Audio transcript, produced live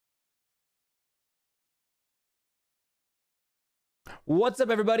What's up,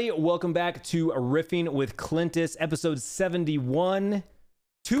 everybody? Welcome back to Riffing with Clintus, episode 71.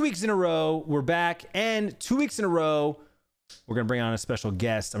 2 weeks in a row, we're back, and 2 weeks in a row, we're going to bring on a special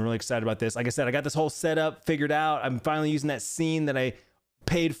guest. I'm really excited about this. Like I said, I got this whole setup figured out. I'm finally using that scene that I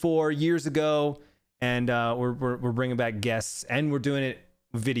paid for years ago, and we're bringing back guests, and we're doing it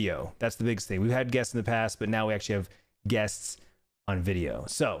video. That's the biggest thing. We've had guests in the past, but now we actually have guests on video.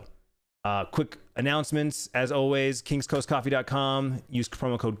 So, quick announcements, as always, kingscoastcoffee.com. Use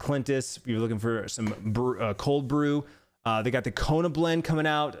promo code Clintus if you're looking for some cold brew. They got the Kona blend coming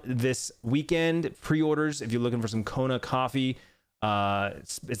out this weekend. Pre-orders if you're looking for some Kona coffee.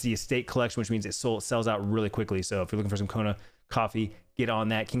 It's the estate collection, which means it sells out really quickly. So if you're looking for some Kona coffee, get on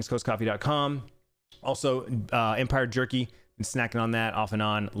that, kingscoastcoffee.com. Also, Empire Jerky. Been snacking on that off and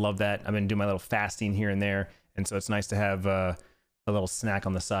on. Love that. I've been doing my little fasting here and there. And so it's nice to have a little snack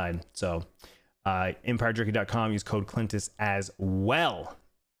on the side. So empirejerky.com, use code Clintus as well.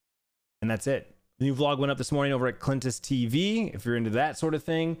 And that's it. The new vlog went up this morning over at Clintus TV. If you're into that sort of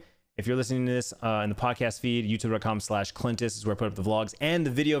thing, if you're listening to this in the podcast feed, youtube.com/Clintus is where I put up the vlogs and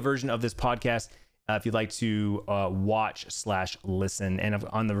the video version of this podcast. If you'd like to watch/listen. And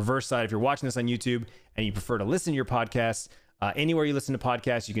on the reverse side, if you're watching this on YouTube and you prefer to listen to your podcast, anywhere you listen to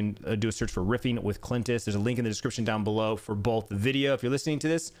podcasts, you can do a search for Riffing with Clintus. There's a link in the description down below for both the video if you're listening to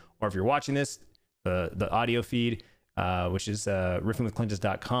this, or if you're watching this, the audio feed, which is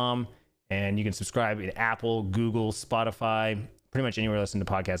riffingwithclintus.com. And you can subscribe in Apple, Google, Spotify, pretty much anywhere you listen to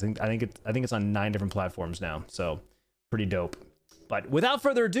podcasts. I think it's on 9 different platforms now. So pretty dope. But without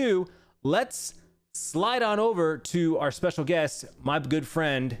further ado, let's slide on over to our special guest, my good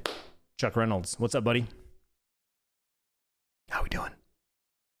friend, Chuck Reynolds. What's up, buddy? How we doing?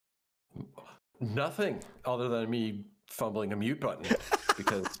 Nothing other than me fumbling a mute button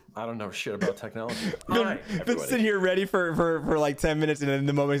because I don't know shit about technology. I've been sitting here ready for like 10 minutes, and then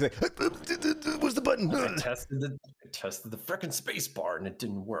the moment he's like, what's the button? I tested the frickin' space bar and it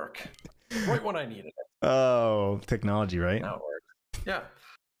didn't work. Right when I needed it. Oh, technology, right? Now it worked. Yeah.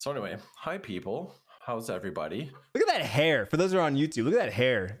 So anyway, hi people. How's everybody? Look at that hair. For those who are on YouTube, look at that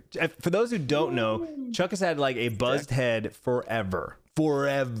hair. For those who don't know, Chuck has had like a buzzed head forever.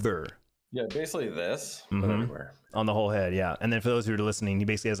 Yeah, basically this, but everywhere. On the whole head, yeah. And then for those who are listening, he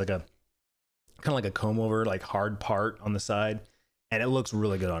basically has like a kind of like a comb over, like hard part on the side. And it looks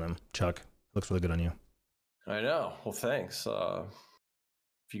really good on him, Chuck. It looks really good on you. I know. Well, thanks.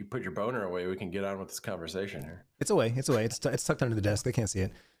 If you put your boner away, we can get on with this conversation here. It's away. It's tucked under the desk. They can't see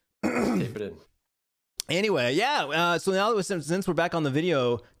it. Tape it in. Anyway, yeah. So now that since we're back on the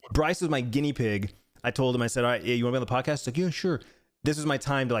video, Bryce was my guinea pig. I told him, I said, all right, yeah, you want to be on the podcast? He's like, yeah, sure. This was my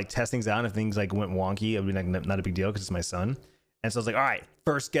time to like test things out. And if things like went wonky, it would be like not a big deal because it's my son. And so I was like, all right,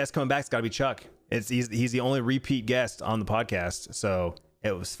 first guest coming back, it's got to be Chuck. He's the only repeat guest on the podcast, so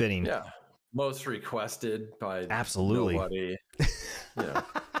it was fitting. Yeah, most requested by absolutely nobody.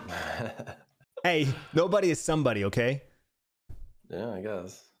 Hey, nobody is somebody, okay? Yeah, I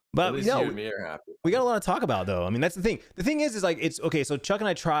guess. But at least you and me are happy. We got a lot to talk about, though. I mean, that's the thing. The thing is like it's okay. So Chuck and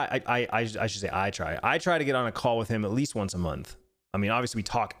I try. I should say I try to get on a call with him at least once a month. I mean, obviously we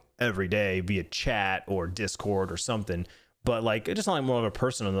talk every day via chat or Discord or something, but like just not like more of a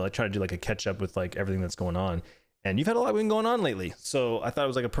personal. I try to do like a catch up with like everything that's going on. And you've had a lot been going on lately, so I thought it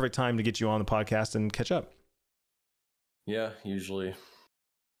was like a perfect time to get you on the podcast and catch up. Yeah, usually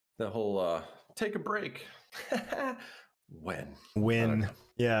the whole take a break. When?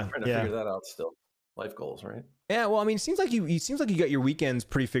 Yeah. I'm trying to figure that out still. Life goals, right? Yeah, well, I mean, it seems like you got your weekends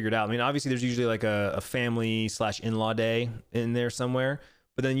pretty figured out. I mean, obviously there's usually like a family / in-law day in there somewhere,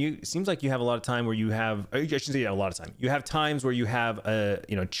 but then it seems like you have a lot of time where you have, I shouldn't say a lot of time. You have times where you have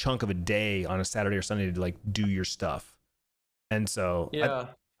a chunk of a day on a Saturday or Sunday to like do your stuff. And so yeah,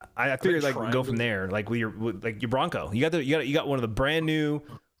 I figured like go from there. Like your Bronco. You got one of the brand new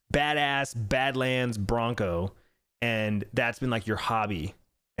badass Badlands Bronco. And that's been like your hobby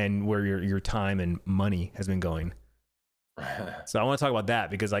and where your time and money has been going. So I want to talk about that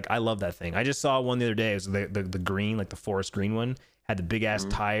because like I love that thing. I just saw one the other day. It was the green, like the forest green one, had the big ass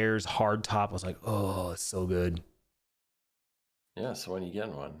tires, hard top. I was like, oh, it's so good. Yeah. So when you get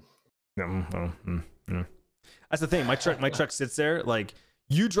one, that's the thing. My truck sits there. Like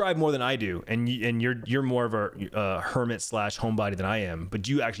you drive more than I do, and you're more of a hermit / homebody than I am. But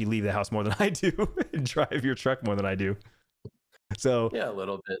you actually leave the house more than I do and drive your truck more than I do. So yeah, a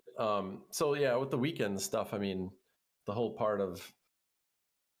little bit. So yeah, with the weekend stuff, I mean, the whole part of,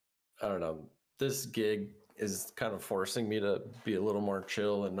 I don't know, this gig is kind of forcing me to be a little more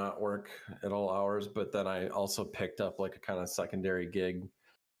chill and not work at all hours. But then I also picked up like a kind of secondary gig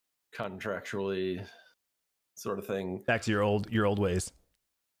contractually sort of thing. Back to your old ways.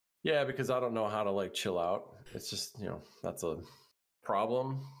 Yeah, because I don't know how to like chill out. It's just, that's a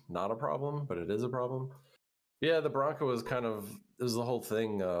problem, not a problem, but it is a problem. Yeah, the Bronco was it was the whole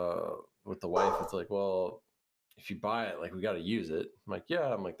thing with the wife. It's like, well, if you buy it, like we got to use it. I'm like,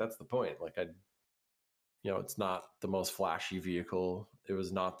 yeah, I'm like, that's the point. Like it's not the most flashy vehicle. It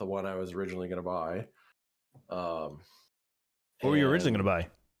was not the one I was originally going to buy. What were you originally going to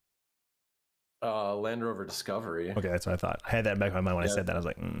buy? Land Rover Discovery. Okay, that's what I thought. I had that in the back of my mind when I said that. I was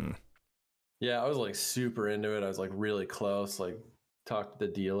like, Yeah, I was like super into it. I was like really close. Like talked to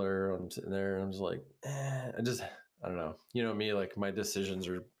the dealer. I'm sitting there and I'm just like, I don't know. You know me, like my decisions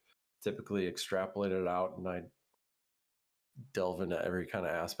are typically extrapolated out and I delve into every kind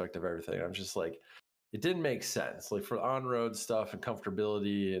of aspect of everything. I'm just like, it didn't make sense. Like for on-road stuff and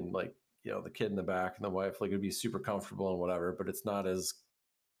comfortability and like, the kid in the back and the wife, like it'd be super comfortable and whatever, but it's not as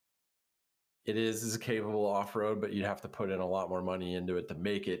capable off-road, but you'd have to put in a lot more money into it to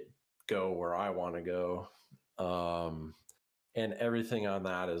make it go where I want to go. And everything on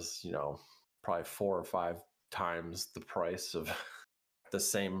that is, probably 4 or 5 times the price of the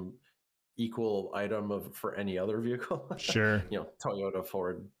same equal item for any other vehicle. Sure. Toyota,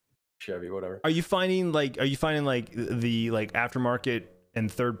 Ford, Chevy, whatever. Are you finding like the aftermarket and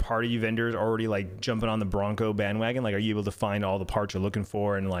third party vendors already like jumping on the Bronco bandwagon? Like, are you able to find all the parts you're looking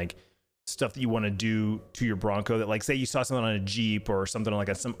for and like stuff that you want to do to your Bronco that, like, say you saw something on a Jeep or something like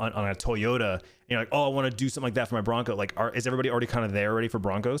on a Toyota and you're like, oh, I want to do something like that for my Bronco. Like, is everybody already kind of there ready for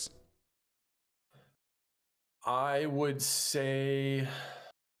Broncos? I would say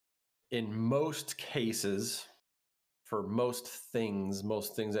in most cases, for most things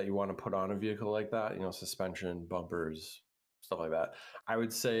that you want to put on a vehicle like that, suspension, bumpers, stuff like that, I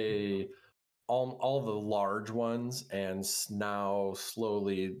would say all the large ones, and now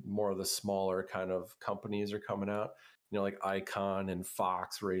slowly more of the smaller kind of companies are coming out, like Icon and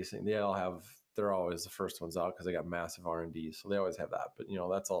Fox Racing. They're always the first ones out because they got massive R&D. So they always have that. But,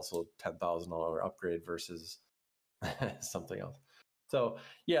 that's also $10,000 upgrade versus something else. So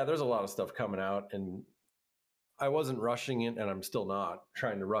yeah, there's a lot of stuff coming out, and I wasn't rushing it, and I'm still not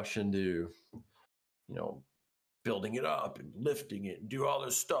trying to rush into, building it up and lifting it and do all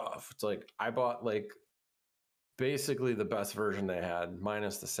this stuff. It's like I bought like basically the best version they had,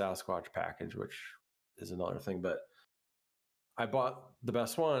 minus the Sasquatch package, which is another thing. But I bought the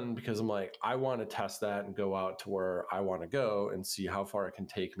best one because I'm like, I want to test that and go out to where I want to go and see how far it can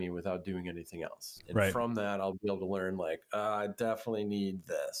take me without doing anything else. And from that, I'll be able to learn like, I definitely need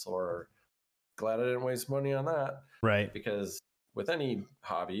this, or glad I didn't waste money on that. Right. Because with any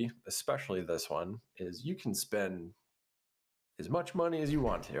hobby, especially this one, is you can spend as much money as you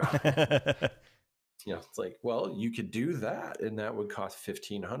want to. It's like, well, you could do that and that would cost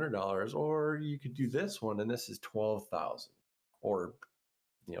 $1,500, or you could do this one and this is $12,000, or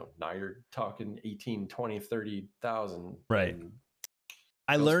now you're talking 18, 20, 30,000. Right.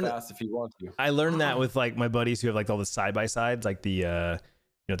 I learned fast if you want to. I learned that with like my buddies who have like all the side by sides, like the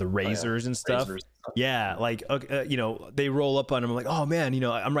the razors and stuff. Yeah, like they roll up on them. I'm like, oh man,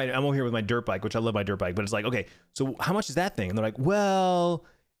 I'm over here with my dirt bike, which I love my dirt bike, but it's like, okay, so how much is that thing? And they're like, well,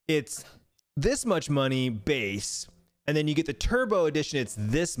 it's this much money base, and then you get the turbo edition, it's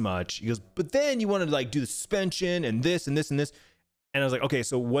this much. He goes, but then you want to like do the suspension and this and this and this. And I was like, okay,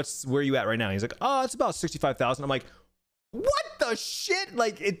 so where are you at right now? He's like, oh, it's about 65,000. I'm like, what the shit?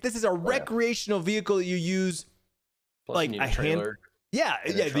 Like, this is a recreational vehicle that you use. Plus like a trailer. Yeah,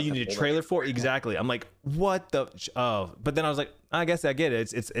 you need a trailer for it. Exactly. I'm like, what the? Oh, but then I was like, I guess I get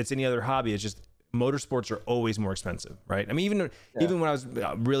it. It's any other hobby. It's just motorsports are always more expensive, right? I mean, even when I was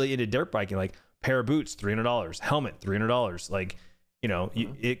really into dirt biking, like pair of boots, $300, helmet, $300. Like,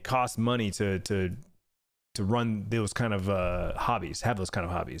 it costs money to run those kind of hobbies, have those kind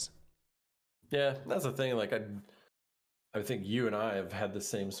of hobbies. Yeah, that's the thing. Like I think you and I have had the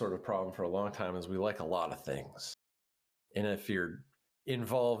same sort of problem for a long time, is we like a lot of things. And if you're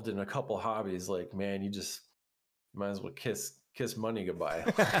involved in a couple hobbies, like, man, you might as well kiss money goodbye.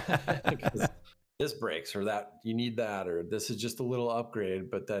 Because this breaks, or that you need that, or this is just a little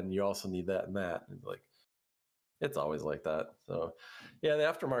upgrade, but then you also need that and that. And like, it's always like that. So yeah, the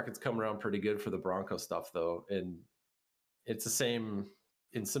aftermarket's come around pretty good for the Bronco stuff though. And it's the same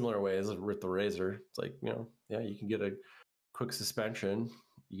in similar ways with the Razor. It's like, you can get a quick suspension,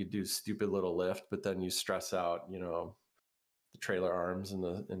 you could do stupid little lift, but then you stress out, the trailer arms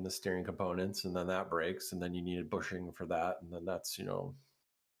and the steering components, and then that breaks, and then you need a bushing for that, and then that's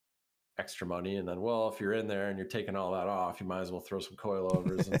extra money. And then, well, if you're in there and you're taking all that off, you might as well throw some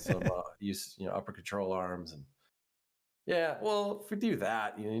coilovers and some upper control arms. And yeah, well, if we do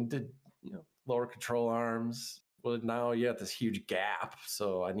that, you need to lower control arms. Well, now you got this huge gap,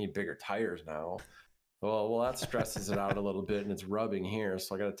 so I need bigger tires now. Well, that stresses it out a little bit, and it's rubbing here,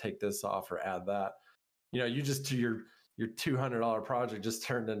 so I got to take this off or add that. You just your $200 project just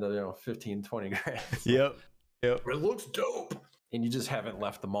turned into 15, 20 grand. Yep. It looks dope, and you just haven't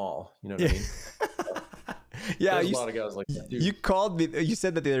left the mall. You know what I mean? Yeah, there's a lot of guys like that. Dude. You called me. You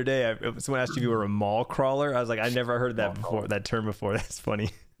said that the other day. Someone asked you if you were a mall crawler. I was like, I never heard that before. That term before. That's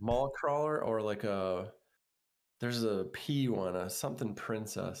funny. Mall crawler, or like there's a P one, a something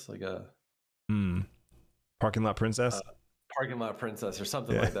princess, like a parking lot princess. Parking lot princess or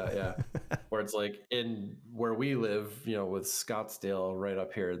something like that. Yeah, where it's like in where we live, with Scottsdale right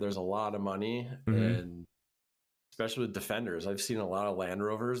up here. There's a lot of money, and especially with Defenders, I've seen a lot of Land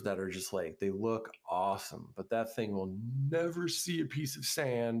Rovers that are just like, they look awesome, but that thing will never see a piece of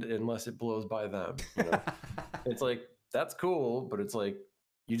sand unless it blows by them. It's like, that's cool, but it's like,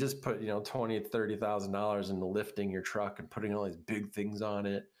 you just put, $20,000-$30,000 into lifting your truck and putting all these big things on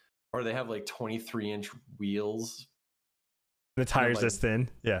it, or they have like 23-inch wheels. The tires this thin.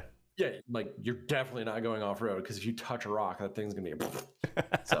 Yeah. Yeah, like you're definitely not going off road, because if you touch a rock, that thing's gonna be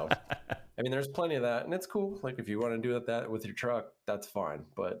so. I mean, there's plenty of that, and it's cool. Like if you want to do that with your truck, that's fine.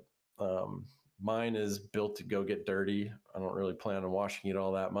 But mine is built to go get dirty. I don't really plan on washing it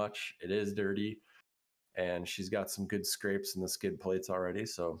all that much. It is dirty, and she's got some good scrapes in the skid plates already.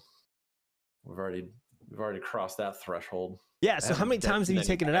 So we've already crossed that threshold. Yeah. So how many times have you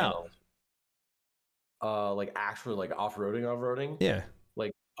taken it out? Like actually like off-roading. Yeah.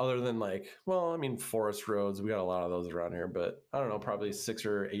 Like other than forest roads, we got a lot of those around here, but I don't know, probably 6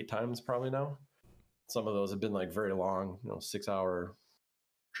 or 8 times probably now. Some of those have been like very long, 6-hour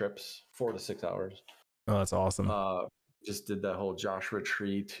trips, 4 to 6 hours. Oh, that's awesome. Just did that whole Joshua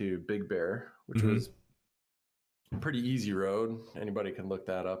Tree to Big Bear, which was a pretty easy road. Anybody can look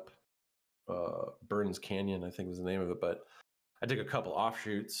that up. Burns Canyon, I think was the name of it, but I took a couple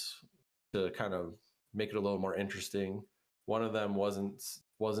offshoots to kind of make it a little more interesting. One of them wasn't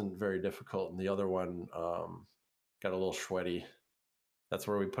very difficult, and the other one got a little sweaty. That's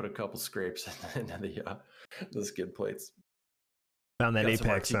where we put a couple scrapes into the skid plates. Found that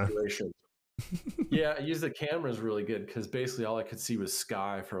apex, huh? Yeah, I used the cameras really good, because basically all I could see was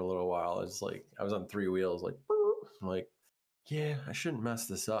sky for a little while. It's like I was on 3 wheels, like I'm like, yeah, I shouldn't mess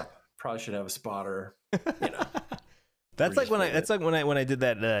this up. Probably should have a spotter. That's like when I did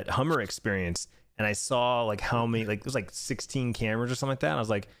that Hummer experience. And I saw like how many, like it was like 16 cameras or something like that. And I was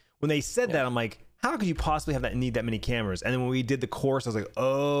like, when they said that, I'm like, how could you possibly need that many cameras? And then when we did the course, I was like,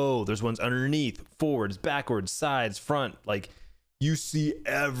 oh, there's ones underneath, forwards, backwards, sides, front. Like you see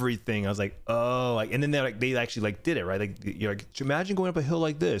everything. I was like, oh, like, and then they actually did it right. Like you're like, imagine going up a hill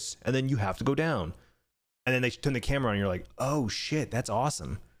like this, and then you have to go down, and then they turn the camera on, and you're like, oh shit, that's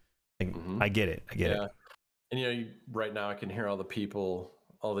awesome. Like I get it. And right now I can hear all the people,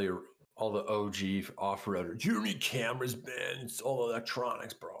 all the OG off-roaders. You don't need cameras, man. It's all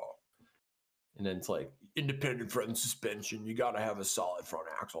electronics, bro. And then it's like independent front suspension. You got to have a solid front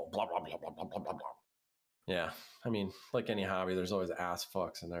axle. Blah blah blah blah blah blah blah. Yeah, I mean, like any hobby, there's always ass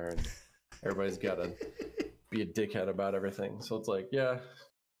fucks in there, and everybody's got to be a dickhead about everything. So it's like, yeah,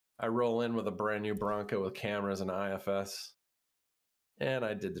 I roll in with a brand new Bronco with cameras and IFS. And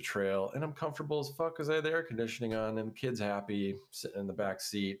I did the trail, and I'm comfortable as fuck because I had the air conditioning on, and the kid's happy sitting in the back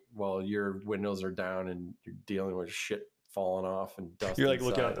seat while your windows are down and you're dealing with shit falling off and dust. You're like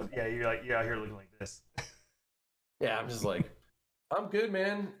looking at them. Yeah, you're out here looking like this. Yeah, I'm just like, I'm good,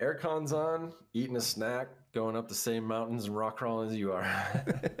 man. Aircon's on, eating a snack, going up the same mountains and rock crawling as you are.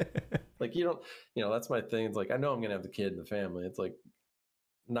 Like that's my thing. It's like, I know I'm gonna have the kid in the family. It's like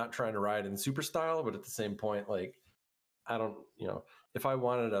not trying to ride in super style, but at the same point, like I don't, if I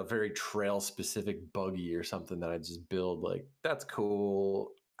wanted a very trail specific buggy or something that I just build, like that's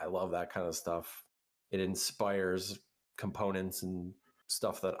cool. I love that kind of stuff. It inspires components and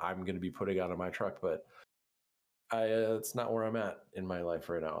stuff that I'm going to be putting out of my truck, but it's not where I'm at in my life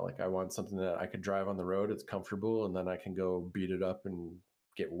right now. Like I want something that I could drive on the road. It's comfortable, and then I can go beat it up and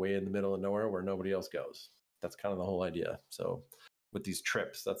get way in the middle of nowhere where nobody else goes. That's kind of the whole idea. So with these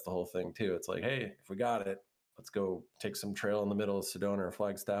trips, that's the whole thing too. It's like, hey, if we got it, let's go take some trail in the middle of Sedona or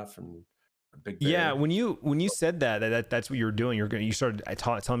Flagstaff and Big Bear. Yeah, when you said that's what you were doing. You started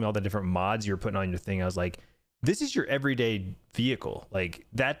telling me all the different mods you were putting on your thing. I was like, this is your everyday vehicle. Like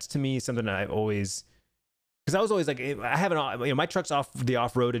that's to me something that I've always, because I was always like, I have my truck's off the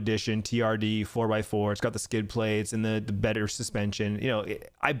off-road edition TRD 4x4. It's got the skid plates and the better suspension.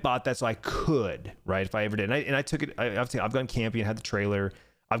 I bought that so I could, right, if I ever did. And I took it. I've gone camping and had the trailer.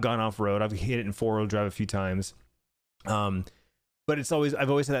 I've gone off road. I've hit it in 4-wheel drive a few times. But I've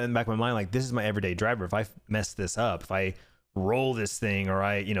always had that in the back of my mind, like, this is my everyday driver. If I mess this up, if I roll this thing, or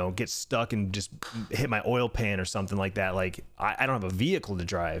I, get stuck and just hit my oil pan or something like that, like, I don't have a vehicle to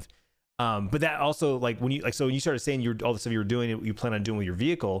drive. But that also, like, when you started saying all the stuff you were doing, you plan on doing with your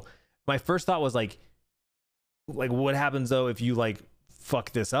vehicle, my first thought was like what happens though if you like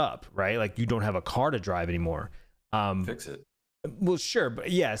fuck this up, right? Like, you don't have a car to drive anymore. Fix it. Well, sure,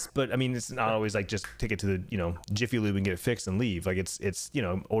 but I mean, it's not always like just take it to the Jiffy Lube and get it fixed and leave. Like, it's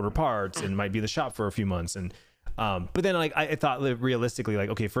order parts and might be the shop for a few months, and but then, like, I thought realistically, like,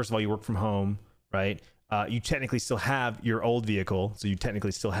 okay, first of all, you work from home, right? You technically still have your old vehicle, so you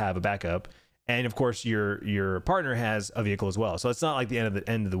technically still have a backup, and of course your partner has a vehicle as well. So it's not like the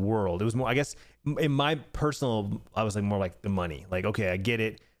end of the world. It was more, I guess, in my personal, I was like more like the money. Like, okay, I get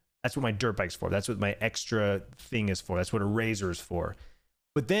it. That's what my dirt bike's for. That's what my extra thing is for. That's what a razor is for.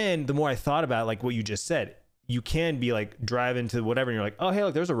 But then the more I thought about, like what you just said, you can be like driving to whatever, and you're like, oh, hey,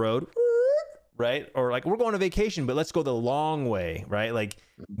 look, there's a road, right? Or like, we're going on vacation, but let's go the long way, right? Like,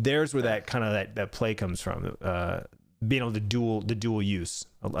 there's where that kind of that play comes from, being able to dual use.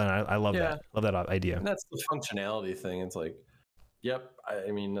 And I love that. Love that idea. And that's the functionality thing. It's like, yep, I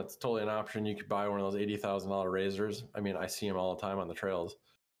mean, that's totally an option. You could buy one of those $80,000 razors. I mean, I see them all the time on the trails.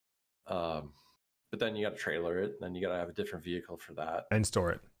 But then you got to trailer it, and then you got to have a different vehicle for that and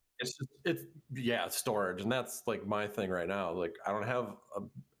store it. It's storage, and that's like my thing right now. Like, I don't have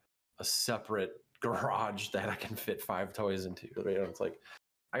a separate garage that I can fit 5 toys into. Right? It's like,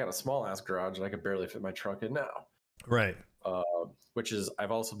 I got a small ass garage and I could barely fit my truck in now. Right. Which is,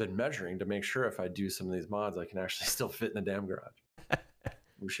 I've also been measuring to make sure if I do some of these mods, I can actually still fit in the damn garage.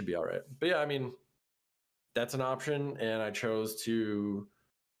 We should be all right. But yeah, I mean, that's an option, and I chose to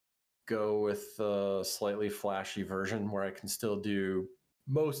go with a slightly flashy version where I can still do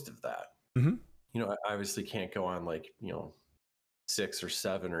most of that. Mm-hmm. I obviously can't go on like 6 or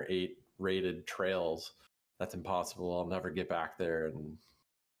 7 or 8 rated trails. That's impossible. I'll never get back there and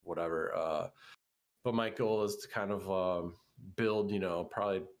whatever. But my goal is to kind of build,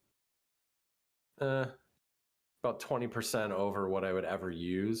 probably about 20% over what I would ever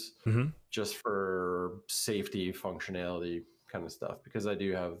use, just for safety, functionality kind of stuff, because I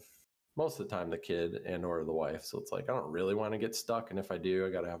do have most of the time the kid and or the wife, so it's like I don't really want to get stuck, and if I do, I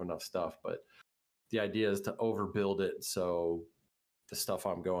got to have enough stuff. But the idea is to overbuild it so the stuff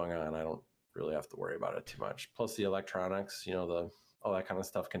I'm going on, I don't really have to worry about it too much. Plus the electronics, all that kind of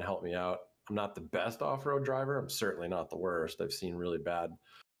stuff can help me out. I'm not the best off-road driver. I'm certainly not the worst. I've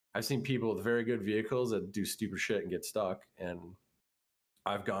seen people with very good vehicles that do stupid shit and get stuck, and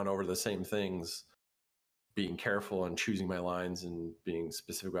I've gone over the same things, being careful and choosing my lines and being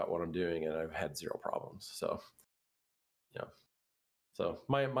specific about what I'm doing, and I've had 0 problems. So, yeah. So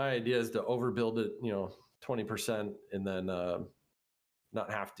my idea is to overbuild it, 20%, and then not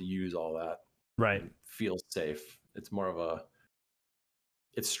have to use all that. Right. Feel safe. It's more of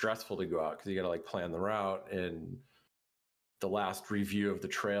it's stressful to go out because you got to like plan the route, and the last review of the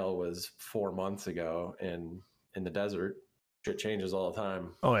trail was 4 months ago, and in the desert, shit changes all the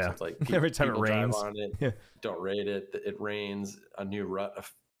time. Oh yeah, so it's like every time it rains, drive on it, don't rate it. It rains, a new rut,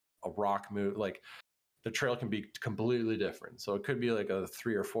 a rock move. Like, the trail can be completely different. So it could be like a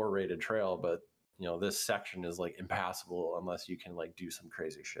 3 or 4 rated trail, but this section is like impassable unless you can like do some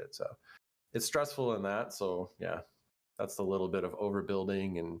crazy shit. So it's stressful in that. So yeah, that's the little bit of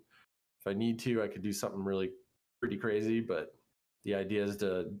overbuilding. And if I need to, I could do something really pretty crazy, but the idea is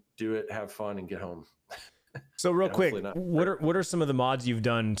to do it, have fun, and get home. So real quick, what are some of the mods you've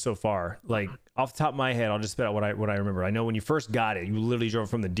done so far? Like, off the top of my head, I'll just spit out what I remember. I know when you first got it, you literally drove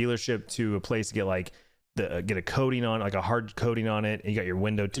from the dealership to a place to get like get a coating on, like a hard coating on it, and you got your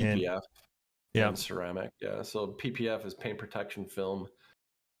window tint. PPF, and ceramic. Yeah. So PPF is paint protection film.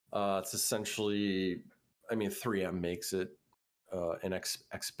 It's essentially, 3M makes it, and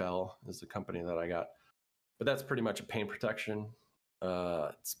Expel is the company that I got, but that's pretty much a paint protection.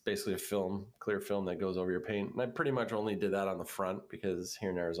 It's basically a clear film that goes over your paint. And I pretty much only did that on the front because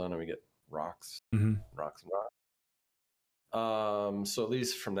here in Arizona we get rocks. So at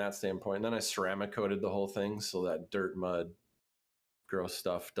least from that standpoint. And then I ceramic coated the whole thing so that dirt, mud, gross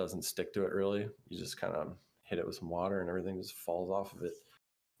stuff doesn't stick to it really. You just kind of hit it with some water and everything just falls off of it.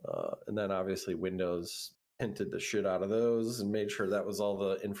 And then obviously windows, tinted the shit out of those and made sure that was all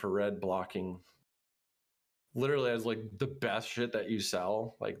the infrared blocking. Literally, as like the best shit that you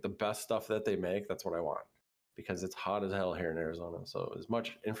sell, like the best stuff that they make, that's what I want, because it's hot as hell here in Arizona. So as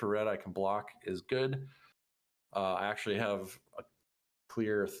much infrared I can block is good. I actually have a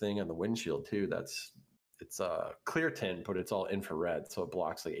clear thing on the windshield too. It's a clear tint, but it's all infrared, so it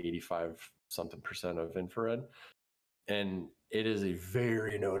blocks like 85% of infrared. And it is a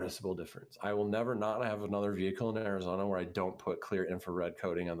very noticeable difference. I will never not have another vehicle in Arizona where I don't put clear infrared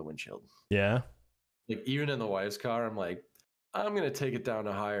coating on the windshield. Yeah. Like even in the wife's car, I'm like, I'm gonna take it down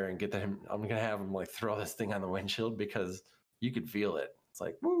to higher and get them. I'm gonna have him like throw this thing on the windshield because you could feel it. It's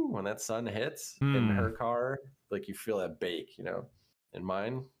like, woo, when that sun hits in her car, like you feel that bake, you know. In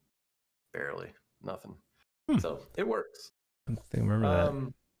mine, barely, nothing. So it works. I remember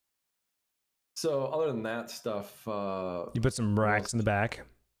that. So other than that stuff, You put some racks in the back.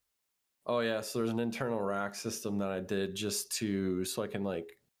 Oh yeah, so there's an internal rack system that I did just to so I can like,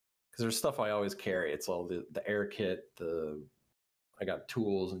 because there's stuff I always carry. It's all the air kit. I got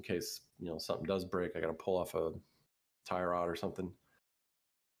tools in case something does break. I got to pull off a tie rod or something.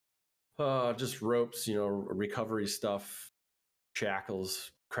 Just ropes, recovery stuff,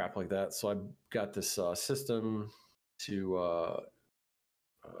 shackles, crap like that. So I got this system to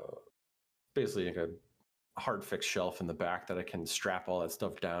basically like a hard fix shelf in the back that I can strap all that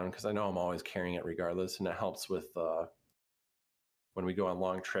stuff down because I know I'm always carrying it regardless, and it helps with when we go on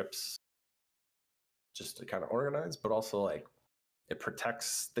long trips just to kind of organize, but also like it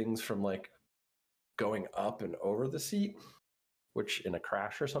protects things from like going up and over the seat, which in a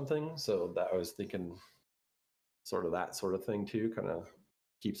crash or something. So that I was thinking sort of that sort of thing too, kind of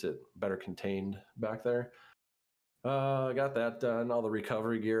keeps it better contained back there. I got that done. All the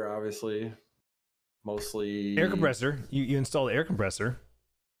recovery gear, obviously, mostly air compressor. You install the air compressor.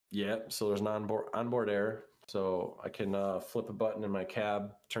 Yeah, so there's an onboard air, so I can flip a button in my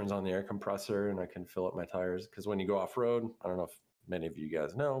cab, turns on the air compressor, and I can fill up my tires. Because when you go off road, I don't know if many of you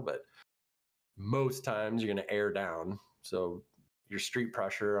guys know, but most times you're going to air down. So your street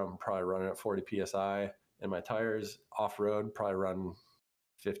pressure, I'm probably running at 40 psi, and my tires off road probably run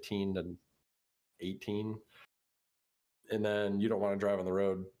 15 to 18. And then you don't want to drive on the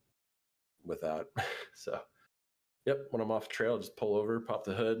road with that. So, yep, when I'm off the trail, just pull over, pop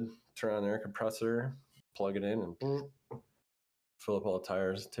the hood, turn on the air compressor, plug it in, and fill up all the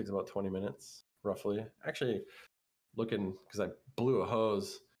tires. It takes about 20 minutes, roughly. Actually, looking, because I blew a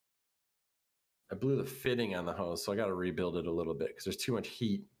hose. I blew the fitting on the hose, so I got to rebuild it a little bit because there's too much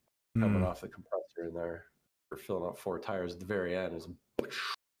heat coming off the compressor in there for filling up 4 tires at the very end. It's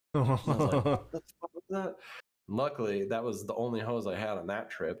I was like, what the fuck was that? Luckily, that was the only hose I had on that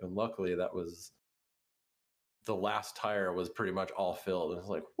trip, and luckily that was the last tire was pretty much all filled. It was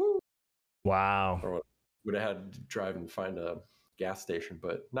like, woo! Wow. Or would have had to drive and find a gas station,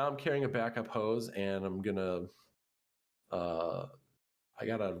 but now I'm carrying a backup hose, and I'm gonna, I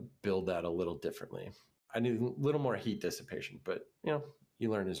gotta build that a little differently. I need a little more heat dissipation, but you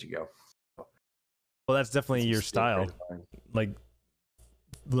learn as you go. Well, that's definitely your style. Like,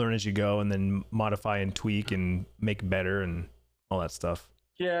 learn as you go and then modify and tweak and make better and all that stuff.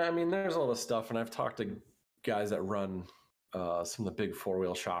 Yeah, I mean, there's all this stuff, and I've talked to guys that run some of the big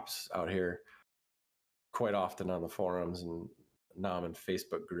 4-wheel shops out here quite often on the forums, and now I'm in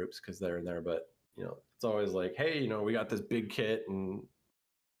Facebook groups because they're in there. But it's always like, hey, we got this big kit, and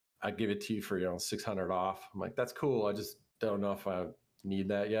I give it to you for 600 off. I'm like, that's cool. I just don't know if I need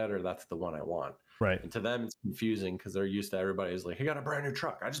that yet, or that's the one I want. Right. And to them, it's confusing because they're used to everybody's like, I got a brand new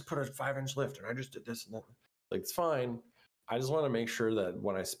truck. I just put a 5-inch lift and I just did this and that. Like, it's fine. I just want to make sure that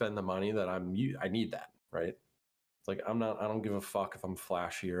when I spend the money that I need that, right? It's like, I don't give a fuck if I'm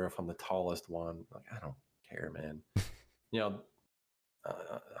flashy or if I'm the tallest one. Like, I don't care, man.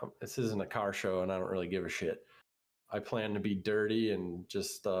 This isn't a car show and I don't really give a shit. I plan to be dirty and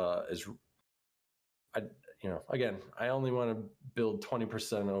just again, I only want to build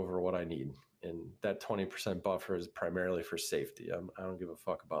 20% over what I need. And that 20% buffer is primarily for safety. I don't give a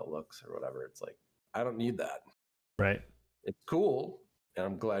fuck about looks or whatever. It's like, I don't need that. Right. It's cool. And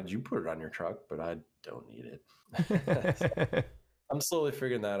I'm glad you put it on your truck, but I don't need it. So I'm slowly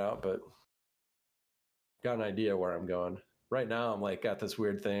figuring that out, but got an idea where I'm going. Right now, I'm like, got this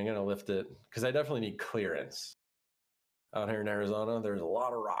weird thing. I'm going to lift it because I definitely need clearance. Out here in Arizona, there's a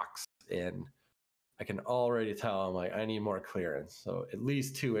lot of rocks, and I can already tell I'm like, I need more clearance. So at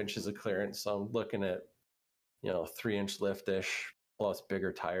least 2 inches of clearance. So I'm looking at, 3-inch lift-ish plus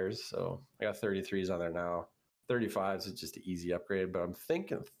bigger tires. So I got 33s on there now. 35s is just an easy upgrade, but I'm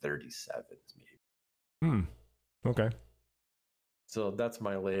thinking 37s maybe. Okay. So that's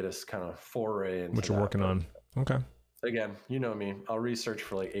my latest kind of foray into what you're working on. Okay. Again, you know me. I'll research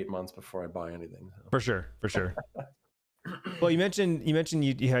for like 8 months before I buy anything. So. For sure. Well, you mentioned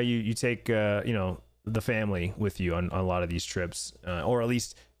how you take the family with you on a lot of these trips, or at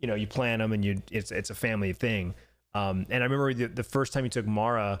least you plan them and it's a family thing. And I remember the first time you took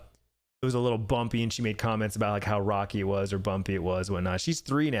Mara, it was a little bumpy, and she made comments about like how rocky it was or bumpy it was, whatnot. She's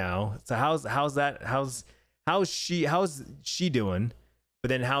 3 now, so how's how's she doing? But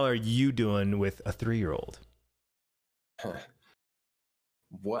then how are you doing with a 3-year-old?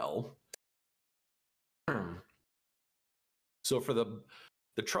 Well, so for the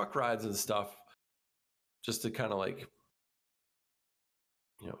truck rides and stuff, just to kind of like,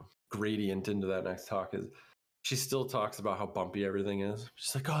 gradient into that next talk, is she still talks about how bumpy everything is.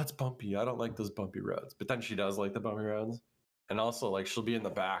 She's like, oh, it's bumpy. I don't like those bumpy roads. But then she does like the bumpy roads. And also, like, she'll be in the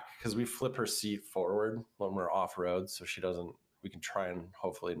back because we flip her seat forward when we're off road, so we can try and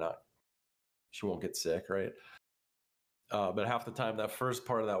hopefully she won't get sick, right? But half the time, that first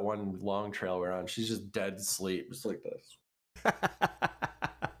part of that one long trail we're on, she's just dead asleep, just like this.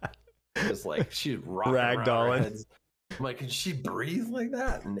 Just like she's ragdolling. I'm like, can she breathe like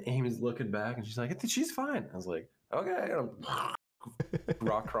that? And Amy's looking back and she's like, she's fine. I was like, okay. I'm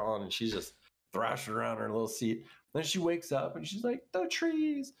rock crawling and she's just thrashing around in her little seat. Then she wakes up and she's like, the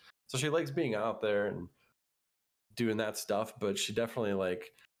trees. So she likes being out there and doing that stuff. But she definitely,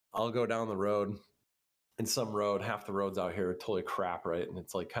 like, I'll go down the road. In some road, half the roads out here are totally crap, right? And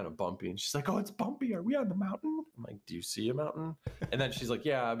it's like kind of bumpy. And she's like, oh, it's bumpy. Are we on the mountain? I'm like, do you see a mountain? And then she's like,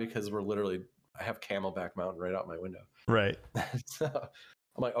 yeah, because I have Camelback Mountain right out my window. Right. So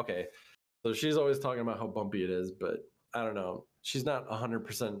I'm like, okay. So she's always talking about how bumpy it is, but I don't know. She's not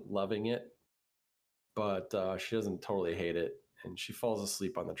 100% loving it, but she doesn't totally hate it. And she falls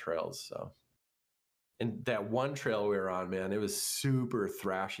asleep on the trails. So, and that one trail we were on, man, it was super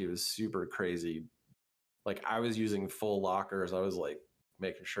thrashy. It was super crazy. Like, I was using full lockers. I was like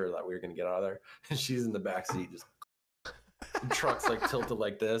making sure that we were going to get out of there. And she's in the back seat, just the truck's like tilted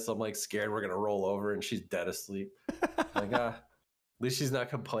like this. I'm like scared we're going to roll over and she's dead asleep. Like, at least she's not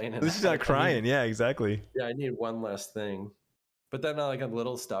complaining. At least she's not crying. Yeah, exactly. Yeah, I need one less thing. But then like on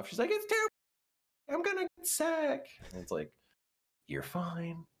little stuff, she's like, it's too, I'm going to get sick. And it's like, you're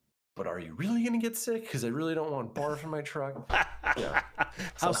fine. But are you really going to get sick? Because I really don't want barf in my truck. Yeah.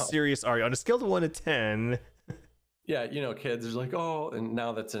 How serious are you? On a scale of 1 to 10. Yeah, kids are like, oh, and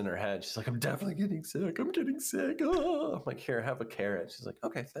now that's in her head. She's like, I'm definitely getting sick. I'm getting sick. Oh. I'm like, here, have a carrot. She's like,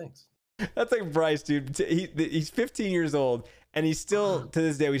 okay, thanks. That's like Bryce, dude. He's 15 years old, and he's still, to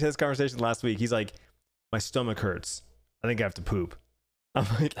this day, we had this conversation last week. He's like, my stomach hurts. I think I have to poop. I'm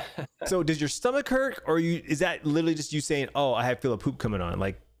like, so does your stomach hurt? Or is that literally just you saying, oh, I feel a poop coming on?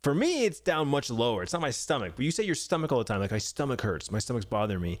 Like, for me, it's down much lower. It's not my stomach. But you say your stomach all the time. Like, my stomach hurts. My stomach's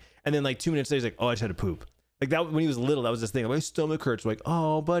bothering me. And then like 2 minutes later, he's like, oh, I just had to poop. Like that, when he was little, that was this thing. Like, my stomach hurts. We're like,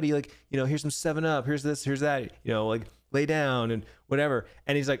 oh, buddy, like, here's some 7-Up. Here's this, here's that. Like, lay down and whatever.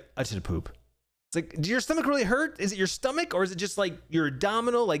 And he's like, I just had to poop. It's like, does your stomach really hurt? Is it your stomach? Or is it just like your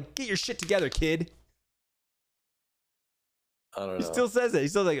abdominal? Like, get your shit together, kid. I don't know. He still says it.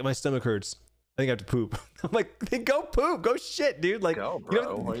 He's still like, my stomach hurts. I think I have to poop. I'm like, then go poop. Go shit, dude. Like, go,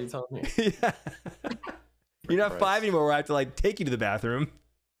 bro. What are you telling me? Yeah. You're not 5 anymore where I have to like take you to the bathroom.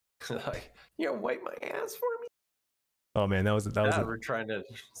 Like, wipe my ass for me. Oh man, that was we're trying to,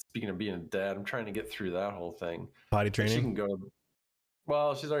 speaking of being a dad, I'm trying to get through that whole thing. Potty training. She can go.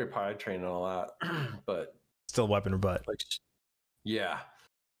 Well, she's already potty trained and all that, but still wiping her butt. Like, yeah.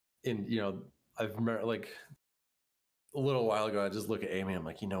 And I've remember like a little while ago, I just look at Amy. I'm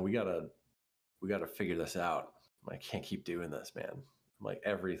like, we gotta figure this out. I can't keep doing this, man. I'm like,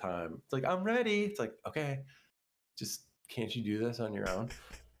 every time it's like, I'm ready. It's like, okay, just can't you do this on your own?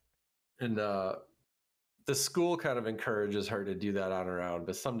 And the school kind of encourages her to do that on her own,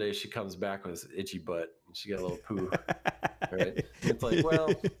 but some days she comes back with itchy butt and she got a little poo. Right? It's like,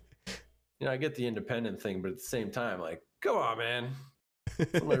 well, I get the independent thing, but at the same time, like, come on, man.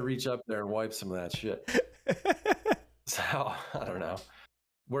 Somebody reach up there and wipe some of that shit. So I don't know.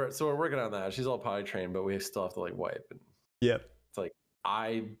 We're working on that. She's all potty trained, but we still have to like wipe. And yep. It's like,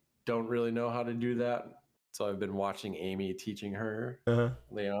 I don't really know how to do that. So I've been watching Amy teaching her. Uh-huh.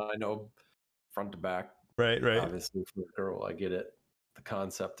 I know front to back. Right. Obviously for a girl, I get it. The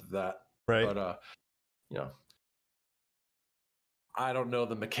concept of that. Right. But I don't know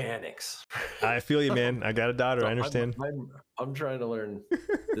the mechanics. I feel you, man. I got a daughter. So I understand. I'm trying to learn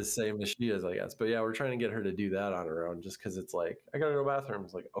the same as she is, I guess. But yeah, we're trying to get her to do that on her own, just because it's like, I gotta go to the bathroom.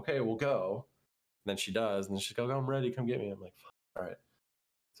 It's like, okay, we'll go. And then she does, and then she's like, oh, I'm ready. Come get me. I'm like, all right.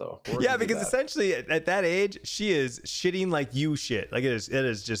 So yeah, because essentially at that age, she is shitting like you shit. Like it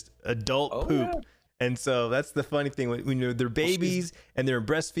is just adult poop. Yeah. And so that's the funny thing when they're babies and they're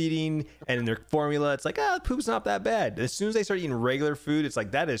breastfeeding and in their formula, it's like, poop's not that bad. As soon as they start eating regular food, it's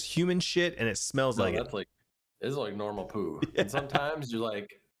like, that is human shit and it smells like it. It's like normal poo. Yeah. And sometimes you're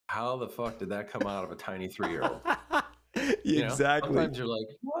like, how the fuck did that come out of a tiny 3-year-old? Exactly. Sometimes you're like,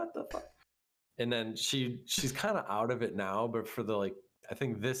 what the fuck? And then she's kind of out of it now, but for the I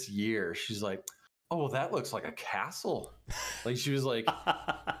think this year, she's like, oh, that looks like a castle. Like she was like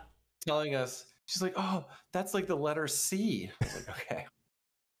telling us, she's like, oh, that's like the letter C. I was like, okay.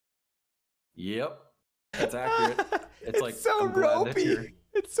 Yep. That's accurate. It's like so ropey.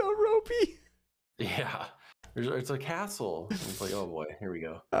 It's so ropey. Yeah. It's a castle. It's like, oh boy, here we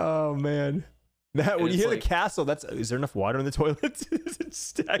go. Oh man. That when you hear like, the castle, is there enough water in the toilet? Is it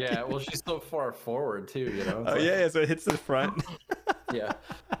stacking? Yeah, well, she's so far forward too, you know. Oh like, yeah, so it hits the front. Yeah,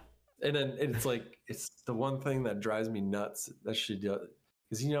 and then it's like it's the one thing that drives me nuts that she does,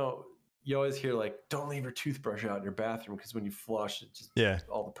 because you know you always hear like, don't leave your toothbrush out in your bathroom because when you flush, it just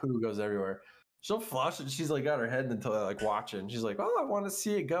all the poo goes everywhere. She'll flush it. She's like got her head until I like watching. She's like, oh, I want to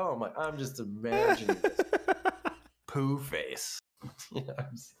see it go. I'm like, I'm just imagining this poo face. You know,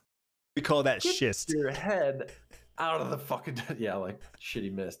 we call that schist. Your head out of the fucking like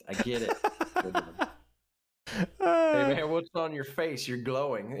shitty mist. I get it. Hey man, what's on your face? You're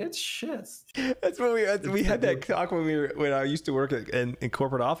glowing. It's schist. That's what we had that talk when I used to work in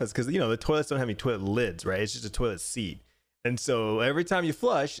corporate office, because you know the toilets don't have any toilet lids, right? It's just a toilet seat, and so every time you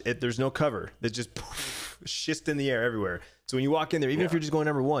flush, there's no cover. There's just schist in the air everywhere. So when you walk in there, even if you're just going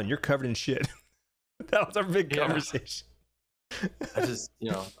number one, you're covered in shit. That was our big conversation. I just, you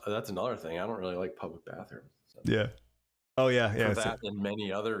know, that's another thing. I don't really like public bathrooms. So. Yeah. Oh yeah, yeah. For that and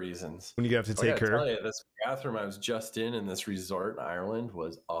many other reasons. When you have to take her. Tell you, this bathroom I was just in this resort in Ireland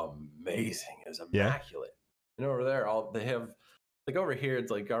was amazing. It was immaculate. And over there, they have like over here.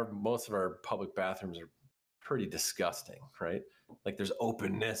 It's like most of our public bathrooms are pretty disgusting, right? Like there's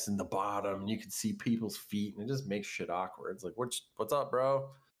openness in the bottom, and you can see people's feet, and it just makes shit awkward. It's like, what's up, bro?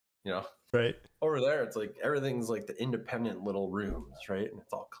 You know, right over there, it's like everything's like the independent little rooms, right? And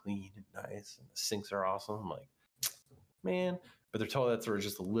it's all clean and nice, and the sinks are awesome. I'm like, man, but their toilets are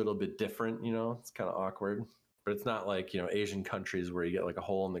just a little bit different, you know, it's kind of awkward, but it's not like, you know, Asian countries where you get like a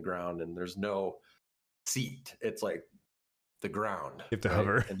hole in the ground and there's no seat. It's like the ground. You have to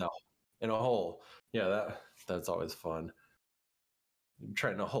hover in a hole. Yeah, that's always fun. You're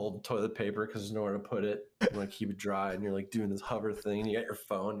trying to hold toilet paper because there's nowhere to put it. You want to keep it dry, and you're like doing this hover thing. And you got your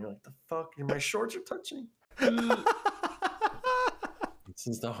phone. You're like, the fuck? My shorts are touching. It's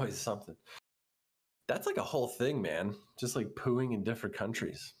just always something. That's like a whole thing, man. Just like pooing in different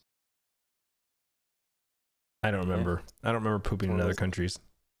countries. I don't remember. I don't remember pooping in other countries.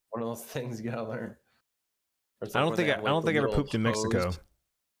 One of those things you gotta learn. I don't think I ever pooped in Mexico.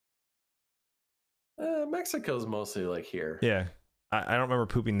 Mexico's mostly like here. Yeah. I don't remember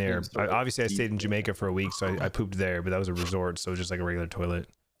pooping there. Obviously, I stayed in Jamaica for a week, so I pooped there, but that was a resort, so it was just like a regular toilet.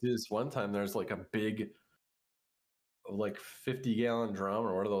 Dude, this one time there's like a big, like 50-gallon drum,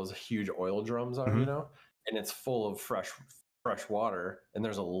 or what are those huge oil drums are, you know? And it's full of fresh water, and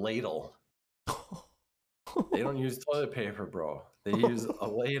there's a ladle. They don't use toilet paper, bro. They use a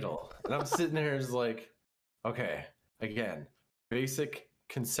ladle. And I'm sitting there just like, okay, again, basic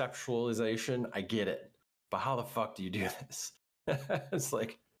conceptualization, I get it. But how the fuck do you do this? It's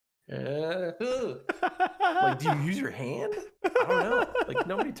like, like, do you use your hand? I don't know. Like,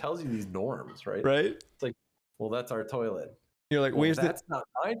 nobody tells you these norms, right? Right. It's like, well, that's our toilet. You're like, well, that's not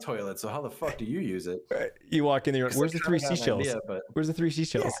my toilet, so how the fuck do you use it? Right. You walk in there, like, where's the three seashells? Where's the three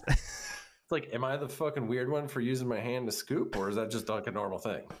seashells? Yeah. It's like, am I the fucking weird one for using my hand to scoop, or is that just like a normal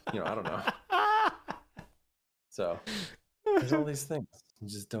thing? You know, I don't know. So there's all these things you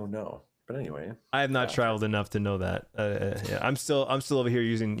just don't know. But anyway, I have not traveled enough to know that. Yeah, I'm still over here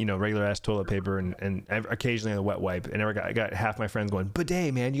using, you know, regular ass toilet paper and occasionally a wet wipe. And I got half my friends going,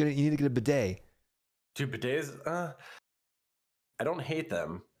 bidet, man, you need to get a bidet. Dude, bidets, I don't hate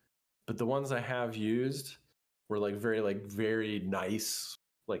them, but the ones I have used were like very nice,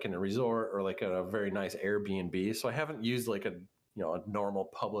 like in a resort or like a very nice Airbnb. So I haven't used like a normal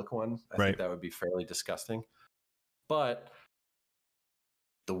public one. I think that would be fairly disgusting. But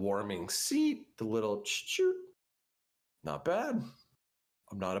the warming seat, the little shoot, not bad.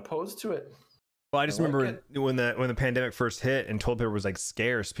 I'm not opposed to it. Well, I just remember when the pandemic first hit and toilet paper was like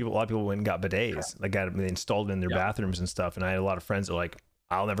scarce, a lot of people went and got bidets, like they installed it in their bathrooms and stuff. And I had a lot of friends that were like,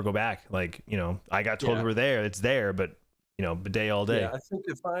 I'll never go back. Like, you know, I got toilet paper there, it's there, but you know, bidet all day. Yeah, I think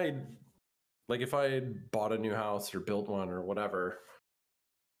if I had bought a new house or built one or whatever,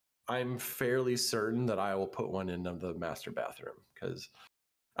 I'm fairly certain that I will put one in the master bathroom, because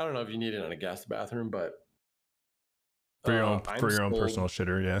I don't know if you need it in a guest bathroom, but for your own personal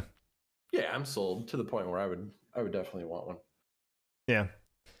shitter, yeah. Yeah, I'm sold to the point where I would definitely want one. Yeah.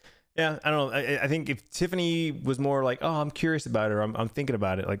 Yeah, I don't know. I think if Tiffany was more like, oh, I'm curious about it, or I'm thinking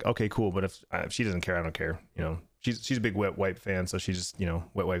about it, like, okay, cool. But if she doesn't care, I don't care. You know, she's a big wet wipe fan, so she just, you know,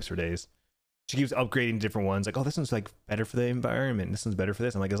 wet wipes for days. she keeps upgrading different ones. Like, oh, this one's like better for the environment. This one's better for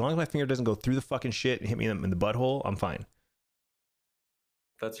this. I'm like, as long as my finger doesn't go through the fucking shit and hit me in the butthole, I'm fine.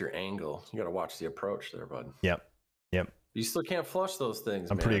 That's your angle. You got to watch the approach there, bud. Yep. You still can't flush those things.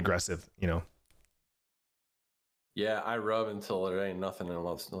 I'm man. pretty aggressive, you know. Yeah, I rub until there ain't nothing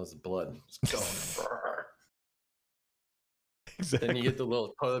unless blood. Just going. Exactly. Then you get the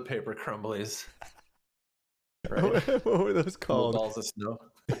little toilet paper crumblies. Right? What were those called? Little balls of snow.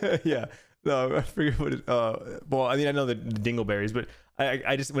 Yeah. No, I forget what it. Well, I mean, I know the dingleberries, but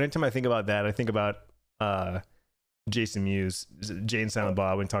I just anytime I think about that, I think about Jason Mewes, Jay and Silent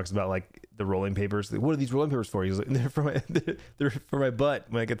Bob, when he talks about like the rolling papers. Like, what are these rolling papers for? He's like, they're for my butt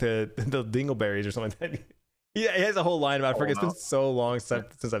when I get the dingleberries or something like that. Yeah, he has a whole line about. I forget. It's been so long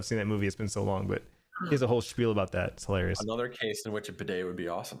since I've seen that movie. It's been so long, but he has a whole spiel about that. It's hilarious. Another case in which a bidet would be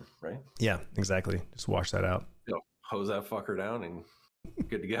awesome, right? Yeah, exactly. Just wash that out. You know, hose that fucker down and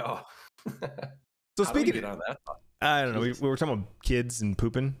good to go. So speaking of that, I don't know. We were talking about kids and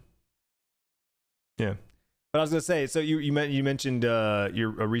pooping. Yeah, but I was gonna say. So you mentioned a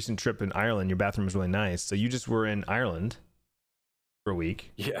recent trip in Ireland. Your bathroom was really nice. So you just were in Ireland for a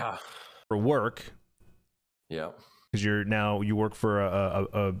week. Yeah. For work. Yeah. Because you work for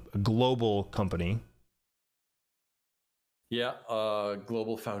a global company. Yeah,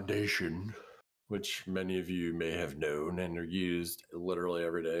 Global Foundation, which many of you may have known and are used literally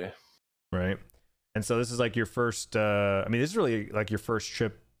every day. Right. And so this is like your first, I mean, this is really like your first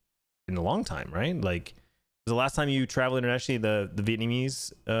trip in a long time, right? Like, was the last time you traveled internationally the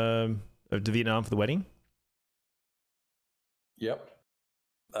Vietnamese, to Vietnam for the wedding? Yep.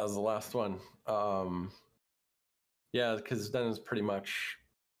 That was the last one. Yeah, because then it was pretty much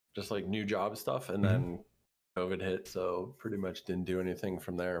just like new job stuff. And then COVID hit, so pretty much didn't do anything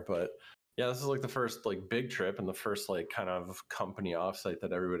from there. But yeah, this is like the first like big trip and the first like kind of company offsite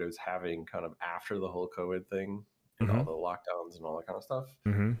that everybody was having kind of after the whole COVID thing and all the lockdowns and all that kind of stuff.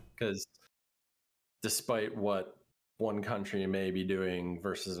 Because despite what one country may be doing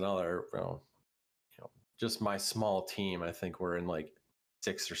versus another, just my small team, I think we're in like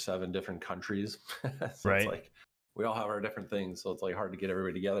 6 or 7 different countries. So right. It's like we all have our different things, so it's like hard to get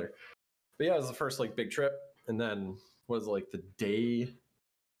everybody together. But yeah, it was the first like big trip. And then was like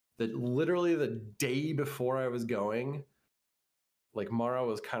literally the day before I was going, like Mara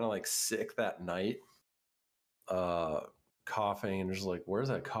was kind of like sick that night, coughing, and just like, where's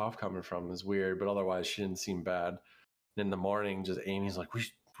that cough coming from? It's weird, but otherwise she didn't seem bad. And in the morning, just Amy's like,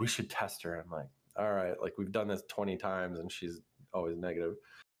 we should test her. I'm like, all right, like we've done this 20 times and she's always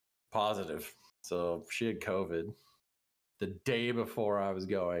positive. So she had COVID the day before I was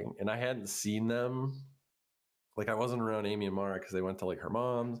going, and I hadn't seen them. Like I wasn't around Amy and Mara because they went to like her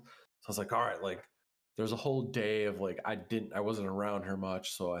mom's. So I was like, all right, like there's a whole day of like I wasn't around her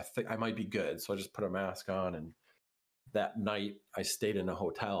much, so I think I might be good. So I just put a mask on, and that night I stayed in a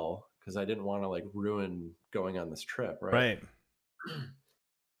hotel because I didn't want to like ruin going on this trip, right?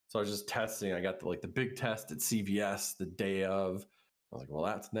 So I was just testing. I got the big test at CVS the day of. I was like, well,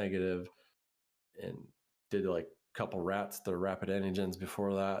 that's negative, and did like a couple the rapid antigens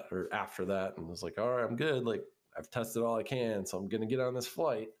before that or after that, and was like, all right, I'm good. Like I've tested all I can, so I'm gonna get on this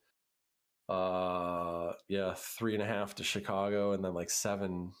flight. 3.5 to Chicago, and then like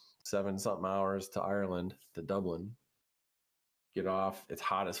seven something hours to Ireland, to Dublin. Get off. It's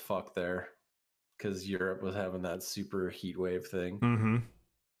hot as fuck there because Europe was having that super heat wave thing.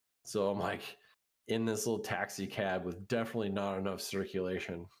 So I'm like in this little taxi cab with definitely not enough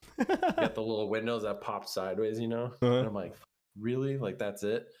circulation. Got the little windows that pop sideways, And I'm like, really? Like that's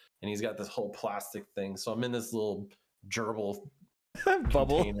it? And he's got this whole plastic thing. So I'm in this little gerbil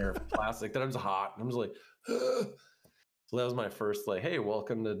bubble container of plastic that I'm just hot. And I'm just like, ugh. So that was my first like, hey,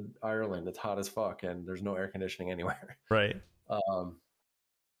 welcome to Ireland. It's hot as fuck and there's no air conditioning anywhere. Right.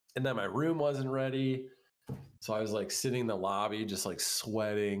 And then my room wasn't ready. So I was like sitting in the lobby, just like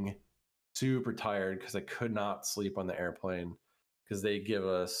sweating, super tired because I could not sleep on the airplane because they give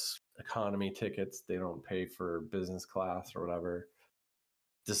us economy tickets. They don't pay for business class or whatever.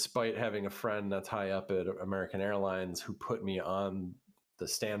 Despite having a friend that's high up at American Airlines who put me on the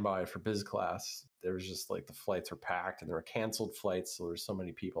standby for biz class, there was just like the flights were packed and there were canceled flights. So there's so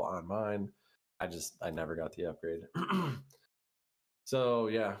many people on mine. I never got the upgrade. So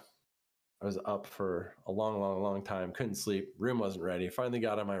yeah, I was up for a long time. Couldn't sleep. Room wasn't ready. Finally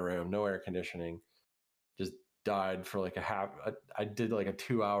got in my room. No air conditioning. Just died for like I did like a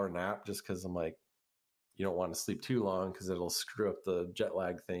 2-hour nap just because I'm like, you don't want to sleep too long because it'll screw up the jet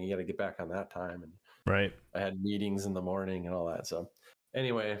lag thing. You got to get back on that time. And right. I had meetings in the morning and all that. So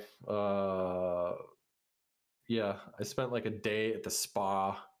anyway, I spent like a day at the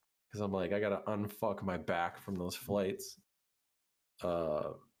spa because I'm like, I gotta unfuck my back from those flights.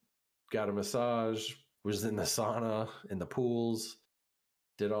 Got a massage, was in the sauna, in the pools,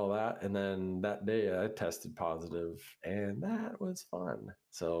 did all that, and then that day I tested positive, and that was fun.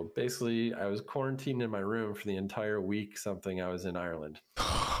 So basically, I was quarantined in my room for the entire week. Something I was in Ireland,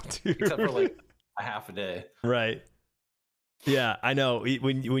 except for like a half a day. Right. Yeah, I know.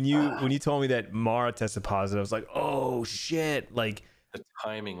 When you told me that Mara tested positive, I was like, oh shit! Like the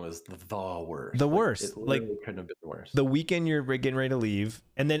timing was the worst. The worst. It literally couldn't have been worse. The weekend you're getting ready to leave,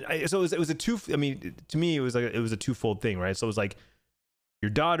 and then so it was a two. I mean, to me, it was a twofold thing, right? So it was like your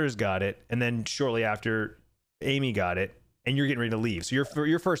daughter's got it, and then shortly after, Amy got it, and you're getting ready to leave. So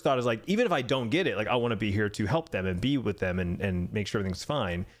your first thought is like, even if I don't get it, like I want to be here to help them and be with them and make sure everything's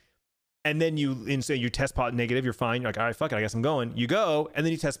fine. And then you test negative, you're fine. You're like, all right, fuck it, I guess I'm going. You go, and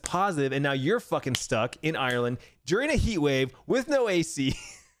then you test positive, and now you're fucking stuck in Ireland during a heat wave with no AC.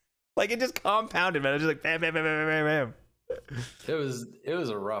 Like it just compounded, man. It was just like bam, bam, bam, bam, bam, bam. It was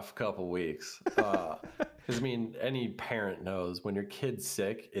a rough couple weeks. Because I mean, any parent knows when your kid's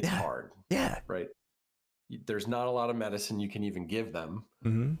sick, it's hard. Yeah. Right. There's not a lot of medicine you can even give them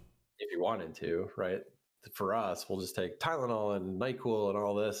if you wanted to, right? For us, we'll just take Tylenol and NyQuil and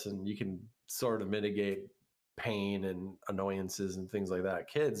all this, and you can sort of mitigate pain and annoyances and things like that.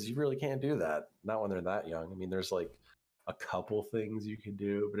 Kids, you really can't do that. Not when they're that young. I mean, there's like a couple things you can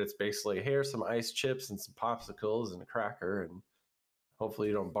do, but it's basically here's some ice chips and some popsicles and a cracker, and hopefully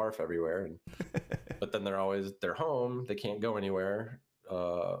you don't barf everywhere. And but then they're home, they can't go anywhere,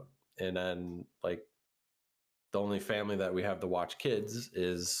 and then like the only family that we have to watch kids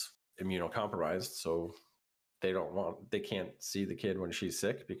is immunocompromised, so they can't see the kid when she's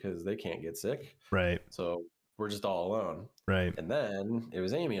sick because they can't get sick. Right. So we're just all alone. Right. And then it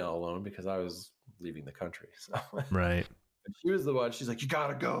was Amy all alone because I was leaving the country. So right. And she was the one, she's like, you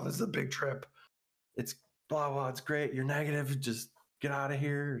gotta go. This is a big trip. It's blah, blah. It's great. You're negative. Just get out of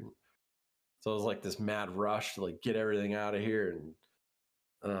here. So it was like this mad rush to like get everything out of here.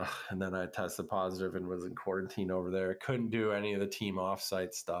 And then I tested positive and was in quarantine over there. Couldn't do any of the team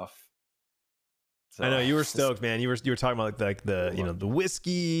offsite stuff. So, I know you were stoked, man. You were talking about like the the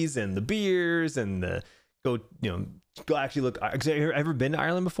whiskeys and the beers and the go actually look. Have you ever been to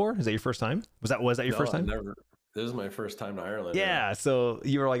Ireland before? Is that your first time? Was that your first time? Never. This is my first time to Ireland. Yeah, so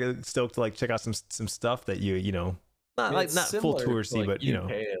you were like stoked to like check out some stuff that not full touristy, but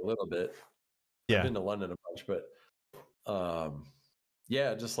UK a little bit. Yeah, I've been to London a bunch, but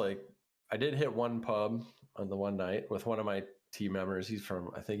yeah, just like I did hit one pub on the one night with one of my team members.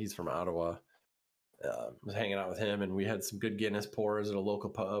 I think he's from Ottawa. Was hanging out with him, and we had some good Guinness pours at a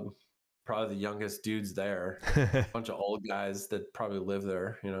local pub. Probably the youngest dudes there, a bunch of old guys that probably live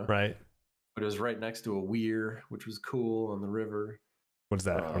there, Right. But it was right next to a weir, which was cool on the river. What's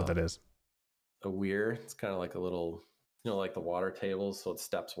that? What that is? A weir. It's kind of like a little, like the water tables, so it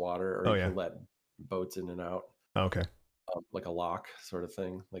steps water, or you can let boats in and out. Oh, okay. Like a lock sort of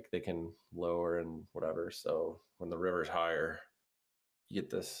thing. Like they can lower and whatever. So when the river's higher, you get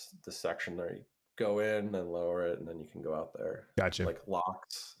this section there. You go in and lower it, and then you can go out there. Gotcha. Like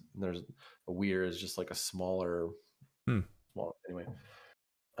locks. And there's a weir is just like a smaller. Small anyway.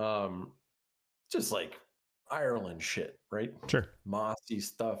 Just like Ireland shit, right? Sure. Mossy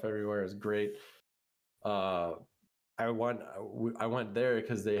stuff everywhere is great. I went there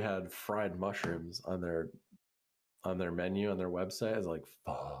because they had fried mushrooms on their menu on their website. I was like,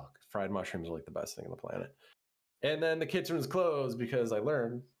 fuck, fried mushrooms are like the best thing on the planet. And then the kitchen's closed because I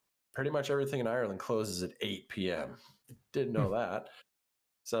learned pretty much everything in Ireland closes at 8 p.m. Didn't know that.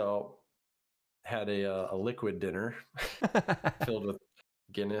 So had a liquid dinner filled with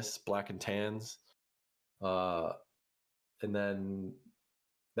Guinness, Black and Tans. And then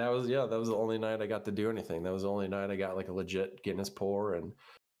that was the only night I got to do anything. That was the only night I got like a legit Guinness pour, and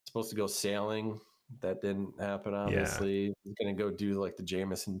supposed to go sailing. That didn't happen, obviously. I was gonna go do like the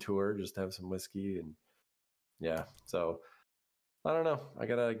Jameson tour, just have some whiskey, and so I don't know. I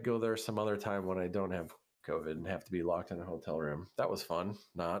gotta go there some other time when I don't have COVID and have to be locked in a hotel room. That was fun.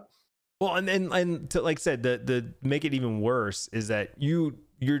 Not well, and to, like I said, the make it even worse is that you're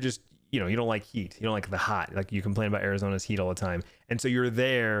just you don't like heat, you don't like the hot. Like you complain about Arizona's heat all the time, and so you're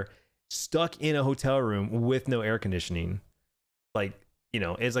there stuck in a hotel room with no air conditioning. Like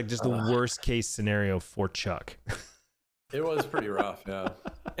it's like just the worst case scenario for Chuck. It was pretty rough, yeah.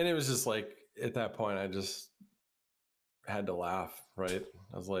 And it was just like at that point, I just had to laugh. Right?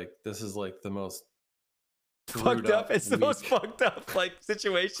 I was like, this is like the most fucked up. It's the most fucked up like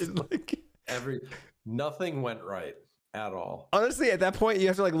situation. Like nothing went right at all. Honestly, at that point, you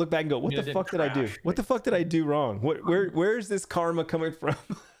have to like look back and go, "What the fuck did I do? What the fuck did I do wrong? Where is this karma coming from?"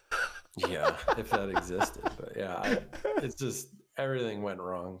 Yeah, if that existed. But yeah, it's just everything went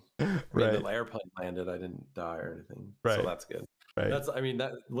wrong. I mean, Right. the airplane landed. I didn't die or anything. Right. So that's good. Right. I mean,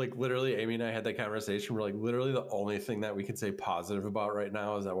 that like literally, Amy and I had that conversation. We're like, literally, the only thing that we can say positive about right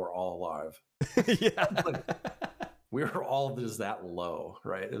now is that we're all alive. Yeah. Like, we were all just that low,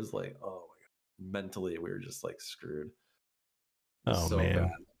 right? It was like, oh my God. Mentally, we were just like screwed. It was so man.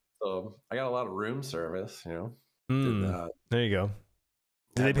 bad. So I got a lot of room service, you know. Did that. There you go.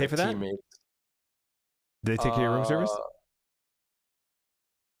 Did they pay for that? Teammates. Did they take care of your room service?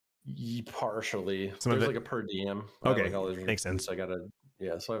 Partially. There's like a per diem. Okay, like all those makes sense. So I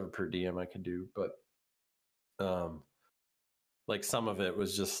have a per diem I can do, but like some of it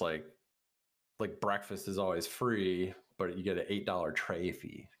was just like breakfast is always free, but you get an $8 tray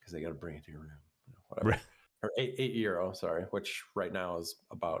fee because they got to bring it to your room, whatever. Right. Or €8, sorry, which right now is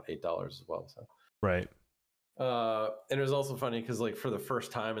about $8 as well. So right. And it was also funny because like for the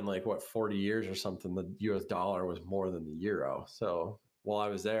first time in like 40 years or something, the US dollar was more than the euro. So while I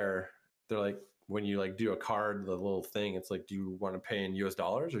was there, they're like, when you like do a card, the little thing, it's like, do you want to pay in US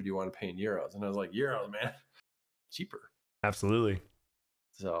dollars or do you want to pay in euros? And I was like, euros, man, cheaper. Absolutely.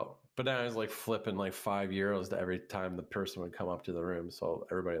 So, but then I was like flipping like €5 to every time the person would come up to the room. So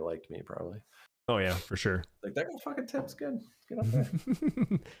everybody liked me probably. Oh yeah, for sure. Like that guy fucking tips good. Get up there.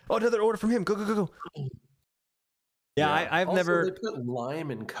 Oh, another order from him. Go. Yeah, I've also, never. They put lime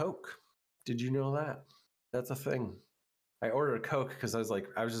in Coke. Did you know that? That's a thing. I ordered a Coke because I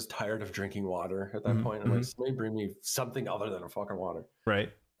was just tired of drinking water at that point. I'm like, somebody bring me something other than a fucking water.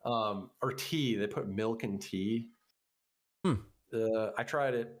 Right. Or tea. They put milk in tea. I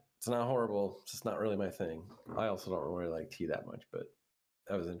tried it. It's not horrible. It's just not really my thing. I also don't really like tea that much, but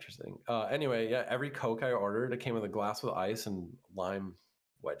that was interesting. Anyway, yeah, every Coke I ordered, it came with a glass with ice and lime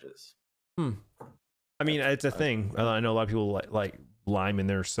wedges. I mean, it's a thing. I know a lot of people like lime in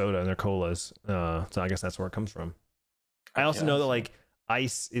their soda and their colas. So I guess that's where it comes from. I also know that like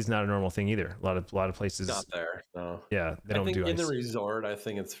ice is not a normal thing either. A lot of places not there. No. Yeah, they don't do ice. In the resort, I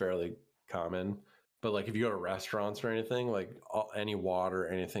think it's fairly common. But like if you go to restaurants or anything, like any water,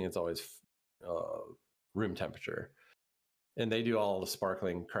 anything, it's always room temperature. And they do all the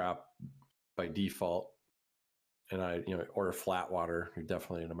sparkling crap by default. And I, order flat water. You're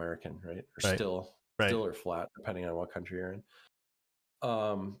definitely an American, right? Or right. still or flat, depending on what country you're in.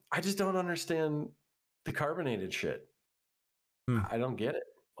 I just don't understand the carbonated shit. I don't get it.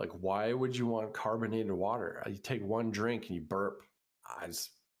 Like, why would you want carbonated water? You take one drink and you burp. Is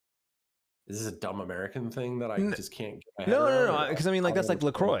this a dumb American thing that I just can't get my head around? No. Because I mean, like that's like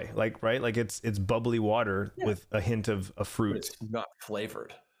LaCroix, like right, like it's bubbly water with a hint of a fruit. But it's not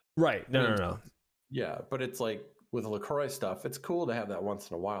flavored. Right. No. Yeah, but it's like with LaCroix stuff, it's cool to have that once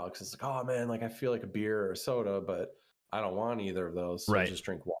in a while because it's like, oh man, like I feel like a beer or a soda, but I don't want either of those. So I just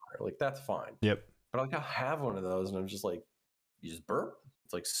drink water. Like that's fine. Yep. But like I'll have one of those and I'm just like, you just burp.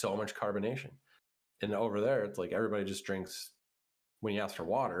 It's like so much carbonation. And over there, it's like everybody just drinks. When you ask for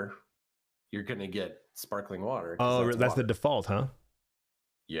water, you're going to get sparkling water. Oh, that's the default, huh?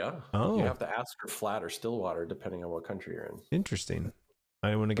 Yeah. Oh. You have to ask for flat or still water depending on what country you're in. Interesting. I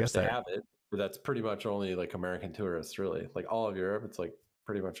didn't want to guess that. They have it, but that's pretty much only like American tourists, really. Like all of Europe, it's like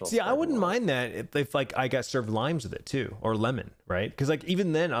pretty much all. See, I wouldn't mind that if like I got served limes with it too, or lemon, right? Because like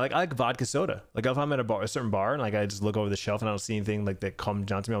even then, I like vodka soda. Like if I'm at a certain bar, and like I just look over the shelf and I don't see anything like that comes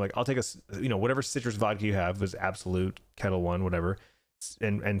down to me, I'm like, I'll take whatever citrus vodka you have, was Absolute, Kettle One, whatever,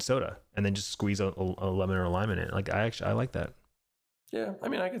 and soda, and then just squeeze a lemon or a lime in it. Like I like that. Yeah, I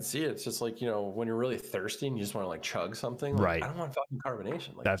mean, I can see it. It's just like, when you're really thirsty and you just want to like chug something. Like, right. I don't want fucking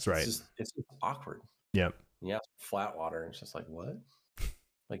carbonation. Like, that's right. It's just awkward. Yep. You ask for flat water, and it's just like, what?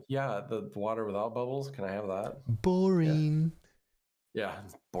 Like, yeah, the water without bubbles. Can I have that? Boring. Yeah,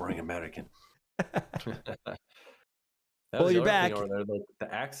 it's boring American. Well, you're back. Over there. Like,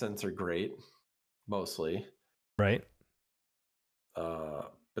 the accents are great, mostly. Right.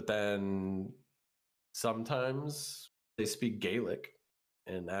 But then sometimes they speak Gaelic,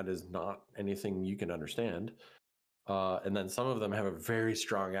 and that is not anything you can understand. And then some of them have a very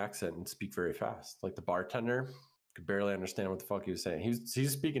strong accent and speak very fast. Like the bartender could barely understand what the fuck he was saying.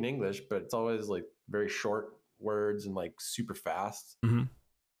 He's speaking English, but it's always like very short words and like super fast. Mm-hmm.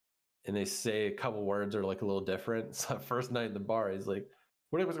 And they say a couple words are like a little different. So first night in the bar, he's like,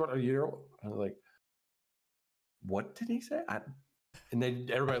 "What was going on here?" I was like, "What did he say?" And then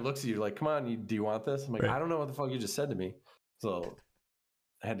everybody looks at you like, "Come on, do you want this?" I'm like, right. I don't know what the fuck you just said to me. So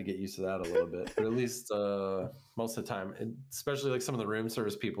I had to get used to that a little bit. But at least most of the time, especially like some of the room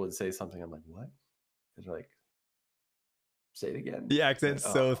service people would say something. I'm like, "What?" They're like, "Say it again." The accent's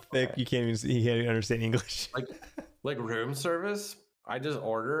so thick, okay. You can't even understand English. like room service, I just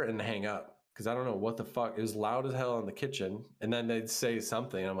order and hang up because I don't know what the fuck. It was loud as hell in the kitchen, and then they'd say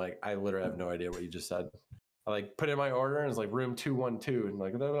something. I'm like, I literally have no idea what you just said. I like put in my order and it's like room 212, and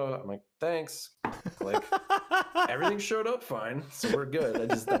like, I'm like, thanks. Like everything showed up fine, so we're good. I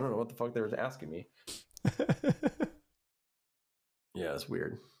don't know what the fuck they were asking me. Yeah, it's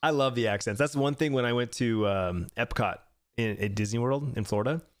weird. I love the accents. That's one thing when I went to Epcot at Disney World in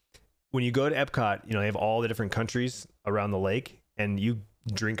Florida. When you go to Epcot, you know, they have all the different countries around the lake, and you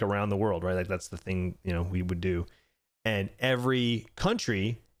drink around the world, right? Like that's the thing, you know, we would do. And every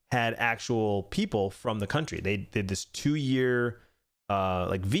country had actual people from the country. They did this 2-year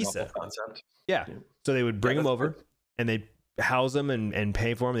like visa concept. Yeah. So they would bring them over and they'd house them and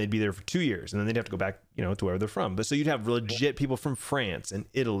pay for them. They'd be there for 2 years, and then they'd have to go back, you know, to wherever they're from. But so you'd have legit people from France and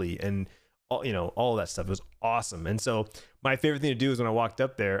Italy and all, you know, all of that stuff. It was awesome. And so my favorite thing to do is when I walked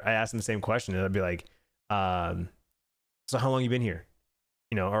up there, I asked them the same question, and I'd be like, so how long you been here?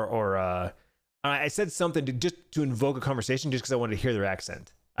 You know, or I said something just to invoke a conversation just because I wanted to hear their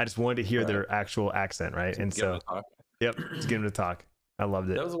accent. I just wanted to hear their actual accent, right? And so, yep, just get them to talk. I loved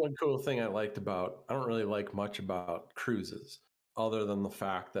it. That was one cool thing I liked about, I don't really like much about cruises other than the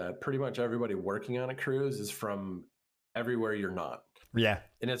fact that pretty much everybody working on a cruise is from everywhere you're not. Yeah.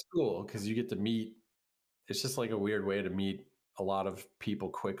 And it's cool because you get to meet, it's just like a weird way to meet a lot of people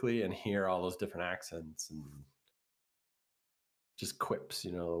quickly and hear all those different accents and just quips,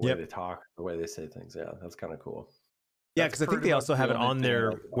 you know, the way they talk, the way they say things. Yeah, that's kind of cool. Yeah, because I think they also have it on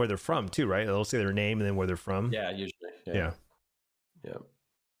there where they're from too, right? They'll say their name and then where they're from. Yeah, usually. Yeah,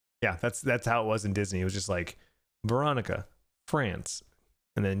 that's how it was in Disney. It was just like Veronica, France,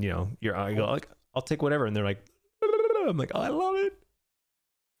 and then, you know, I go like, I'll take whatever, and they're like, I'm like, oh, I love it.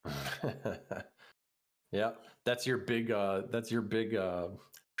 Yeah, that's your big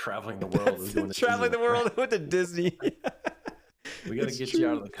traveling the world. Traveling the world with the Disney. We got to get you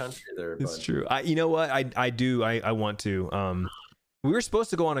out of the country there. It's true. You know what? I want to. We were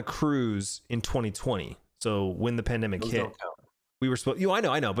supposed to go on a cruise in 2020. So when the pandemic hit, we were supposed.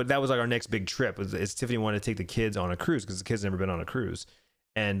 I know, but that was like our next big trip. Is Tiffany wanted to take the kids on a cruise because the kids never been on a cruise,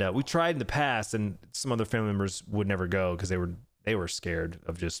 and we tried in the past, and some other family members would never go because they were scared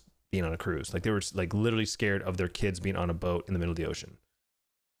of just being on a cruise. Like they were like literally scared of their kids being on a boat in the middle of the ocean.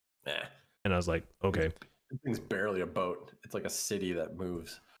 And I was like, okay. Thing's barely a boat. It's like a city that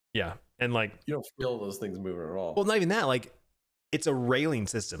moves. Yeah. And like, you don't feel those things moving at all. Well, not even that. Like, it's a railing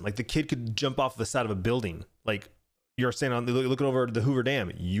system. Like the kid could jump off the side of a building. Like you're saying, looking over the Hoover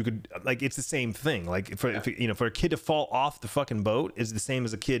Dam, you could, like, it's the same thing. Like if, you know, for a kid to fall off the fucking boat is the same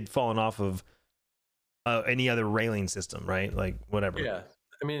as a kid falling off of any other railing system, right? Like whatever. Yeah.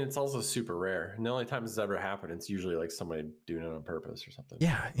 I mean, it's also super rare. And the only time it's ever happened, it's usually like somebody doing it on purpose or something.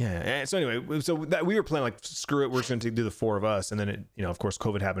 Yeah. And so anyway, we were planning like, screw it, we're just going to do the 4 of us. And then it, you know, of course,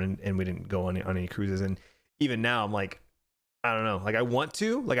 COVID happened and we didn't go on any cruises. And even now, I'm like, I don't know. Like I want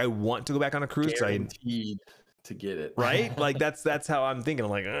to go back on a cruise. Guaranteed to get it, right? Like that's how I'm thinking.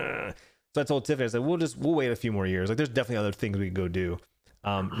 I'm like, ugh. So I told Tiffany, I said, we'll wait a few more years. Like there's definitely other things we could go do.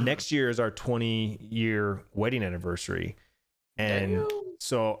 Next year is our 20-year wedding anniversary. And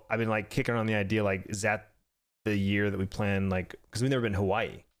so I've been like kicking around the idea, like, is that the year that we plan, like, because we've never been to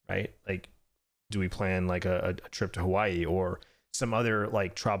Hawaii, right? Like, do we plan like a trip to Hawaii or some other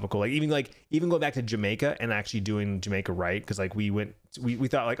like tropical, like even go back to Jamaica and actually doing Jamaica right? Because like we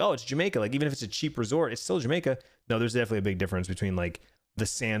thought like, oh, it's Jamaica. Like even if it's a cheap resort, it's still Jamaica. No, there's definitely a big difference between like the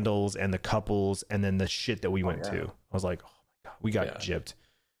sandals and the couples and then the shit that we went to. I was like, oh my God, we got gypped.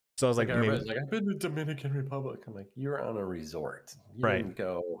 So I was like, I've been to Dominican Republic. I'm like, you're on a resort. You didn't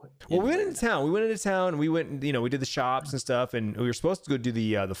go. Well, we went into town. We went, you know, we did the shops and stuff, and we were supposed to go do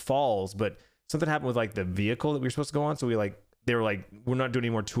the falls, but something happened with like the vehicle that we were supposed to go on. So they were like, we're not doing any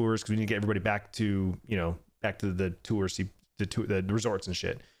more tours because we need to get everybody back to the tours, the resorts and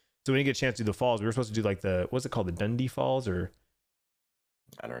shit. So we didn't get a chance to do the falls. We were supposed to do like what's it called? The Dundee Falls or.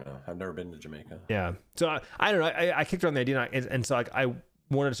 I don't know. I've never been to Jamaica. Yeah. So I don't know. I kicked around the idea and so like I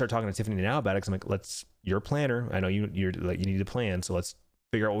wanted to start talking to Tiffany now about it because I'm like, you're a planner. I know you're like, you need to plan. So let's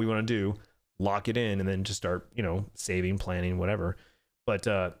figure out what we want to do, lock it in, and then just start, you know, saving, planning, whatever. But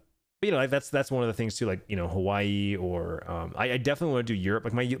you know, like that's one of the things too, like, you know, Hawaii or I definitely want to do Europe.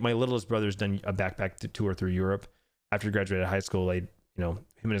 Like my littlest brother's done a backpack tour through Europe after he graduated high school. Him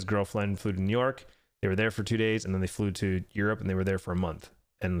and his girlfriend flew to New York. They were there for 2 days and then they flew to Europe and they were there for a month.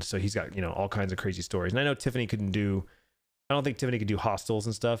 And so he's got, you know, all kinds of crazy stories. And I know I don't think Tiffany could do hostels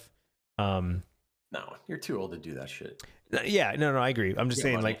and stuff. No, you're too old to do that shit. Yeah, no, I agree. I'm just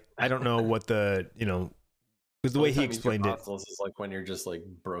saying, like, I don't know what because the way he explained it. Hostels is like when you're just like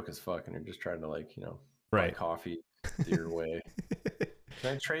broke as fuck and you're just trying to like, you know, buy coffee your way.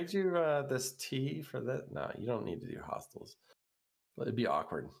 Can I trade you this tea for that? No, you don't need to do hostels. But it'd be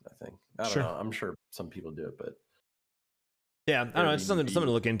awkward, I think. I don't Sure. know. I'm sure some people do it, but Yeah, I don't know. It's something Airbnb.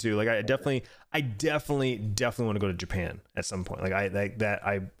 to look into. Like I definitely want to go to Japan at some point. Like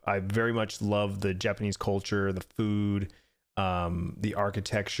I very much love the Japanese culture, the food, the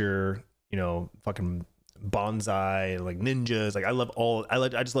architecture. You know, fucking bonsai, like ninjas. Like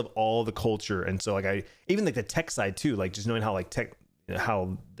I just love all the culture, and so like I even like the tech side too. Like just knowing how like tech,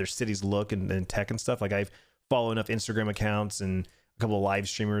 how their cities look and tech and stuff. Like I've followed enough Instagram accounts and a couple of live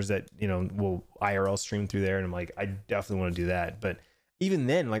streamers that will IRL stream through there, and I'm like, I definitely want to do that. But even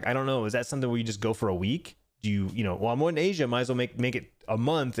then, like I don't know, is that something where you just go for a week? Do you well, I'm going to Asia, might as well make it a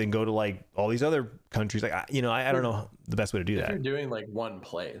month and go to like all these other countries. Like I don't know the best way to do If that. you're doing like one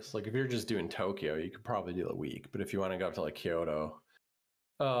place, like if you're just doing Tokyo, you could probably do a week. But if you want to go up to like Kyoto,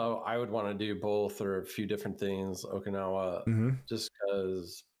 I would want to do both or a few different things. Okinawa, just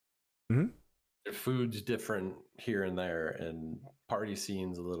because the food's different here and there, and party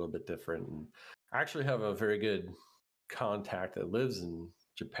scene's a little bit different. And I actually have a very good contact that lives in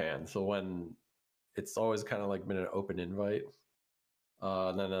Japan, so when it's always kind of like been an open invite.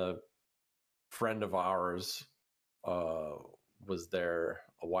 And then a friend of ours was there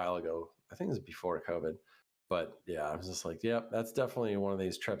a while ago. I think it was before COVID. But yeah, I was just like, yeah, that's definitely one of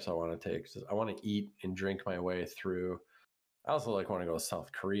these trips I want to take. I want to eat and drink my way through. I also like want to go to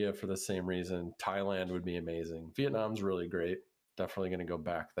South Korea for the same reason. Thailand would be amazing. Vietnam's really great. Definitely going to go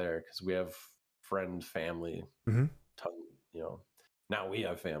back there because we have family. Now we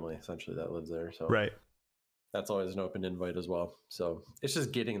have family essentially that lives there. So Right. that's always an open invite as well. So it's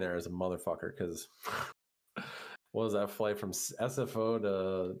just getting there as a motherfucker because what was that flight from SFO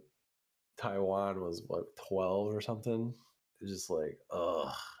to Taiwan was what 12 or something? It's just like,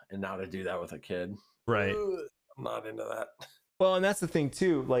 ugh. And now to do that with a kid. Right. I'm not into that. Well, and that's the thing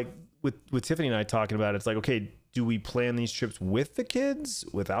too. Like with Tiffany and I talking about it, it's like, okay, do we plan these trips with the kids,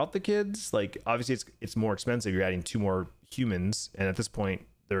 without the kids? Like obviously it's more expensive. You're adding 2 more humans, and at this point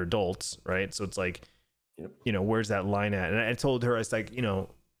they're adults, right? So it's like, where's that line at? And I told her, it's like,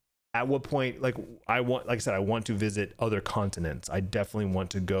 at what point, like I said, I want to visit other continents. I definitely want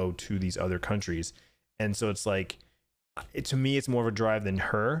to go to these other countries. And so it's like, to me, it's more of a drive than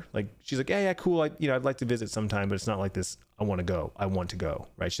her. Like she's like, yeah, cool. I'd like to visit sometime, but it's not like this. I want to go.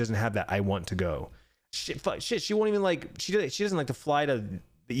 Right. She doesn't have that. I want to go. Shit. She won't even like, she doesn't like to fly to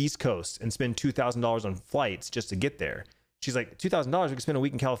the East Coast and spend $2,000 on flights just to get there. She's like, $2,000, we can spend a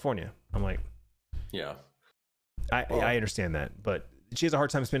week in California. I'm like, yeah, I understand that, but she has a hard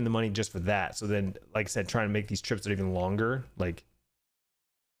time spending the money just for that. So then, like I said, trying to make these trips that are even longer, like,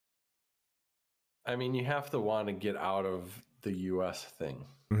 I mean, you have to want to get out of the US thing,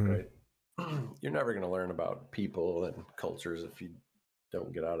 right? You're never going to learn about people and cultures if you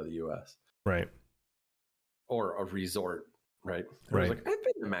don't get out of the US. Right. Or a resort, right? And I was like, I've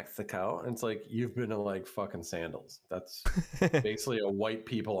been to Mexico. And it's like, you've been to like fucking Sandals. That's basically a white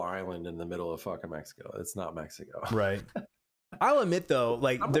people island in the middle of fucking Mexico. It's not Mexico. Right. I'll admit though,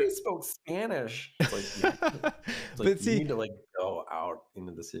 like somebody spoke Spanish. It's like, but see, you need to like go out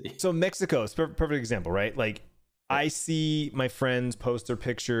into the city. So Mexico is perfect example, right? Like I see my friends post their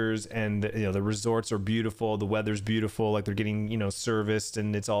pictures, and the resorts are beautiful, the weather's beautiful, like they're getting serviced,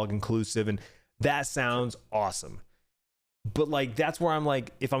 and it's all inclusive, and that sounds awesome. But like that's where I'm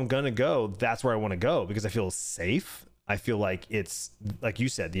like, if I'm gonna go, that's where I want to go because I feel safe. I feel like it's like you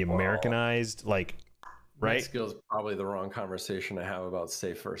said, the Americanized like. Right. Mexico is probably the wrong conversation to have about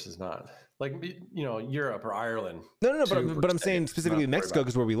safe versus not. Like, Europe or Ireland. No, but I'm saying specifically Mexico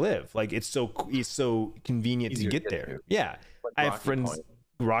because where we live, like it's so convenient to get there. Yeah, like I have friends,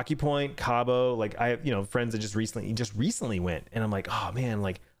 Rocky Point, Cabo. Like I have friends that just recently went, and I'm like, oh man,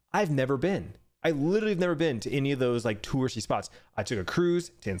 like I've never been. I literally have never been to any of those like touristy spots. I took a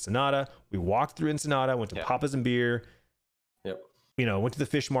cruise to Ensenada. We walked through Ensenada, went to Papas and Beer. Yep. Went to the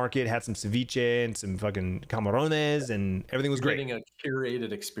fish market, had some ceviche and some fucking camarones, and everything was great. Getting a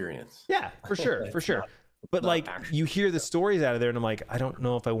curated experience. Yeah, for sure. But like you hear the stories out of there, and I'm like, I don't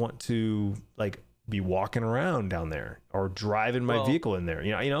know if I want to like be walking around down there or driving my vehicle in there.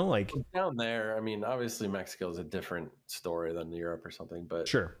 Like down there. I mean, obviously Mexico is a different story than Europe or something, but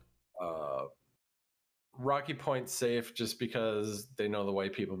sure. Rocky Point's safe just because they know the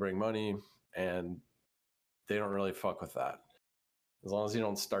white people bring money, and they don't really fuck with that. As long as you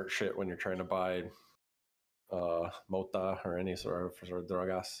don't start shit when you're trying to buy mota or any sort of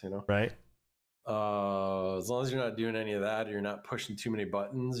drogas, Right. As long as you're not doing any of that, you're not pushing too many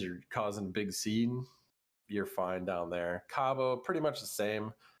buttons, you're causing a big scene, you're fine down there. Cabo, pretty much the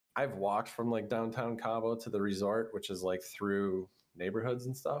same. I've walked from like downtown Cabo to the resort, which is like through neighborhoods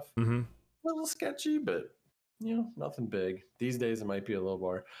and stuff. Mm-hmm. A little sketchy, but nothing big. These days it might be a little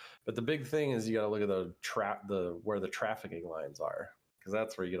more. But the big thing is you got to look at where the trafficking lines are, because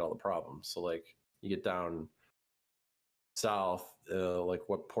that's where you get all the problems. So like you get down south, like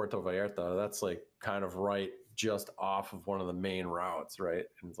what Puerto Vallarta, that's like kind of right just off of one of the main routes, right?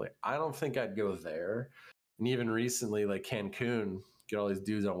 And it's like I don't think I'd go there. And even recently, like Cancun, get all these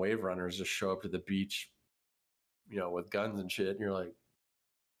dudes on wave runners just show up to the beach, with guns and shit, and you're like,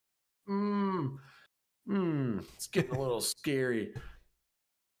 it's getting a little scary.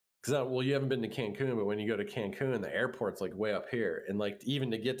 Because you haven't been to Cancun, but when you go to Cancun, the airport's like way up here, and like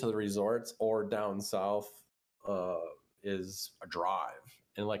even to get to the resorts or down south is a drive.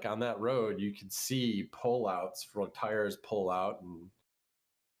 And like on that road, you could see pullouts for like tires pull out, and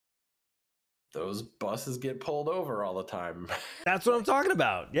those buses get pulled over all the time. That's what I'm talking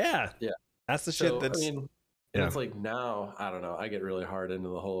about. Yeah. Yeah. That's the shit that's. And it's like now, I don't know, I get really hard into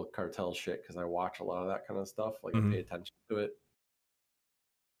the whole cartel shit because I watch a lot of that kind of stuff. Like I pay attention to it.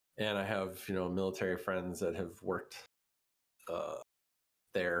 And I have, military friends that have worked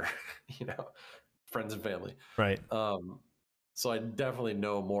there, friends and family. Right. So I definitely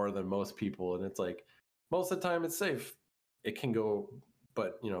know more than most people. And it's like, most of the time it's safe. It can go,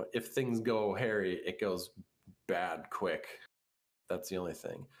 but, if things go hairy, it goes bad quick. That's the only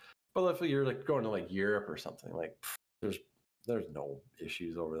thing. But if you're like going to like Europe or something, like there's no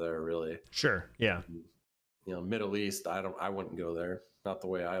issues over there really. Sure. Yeah. Middle East, I wouldn't go there. Not the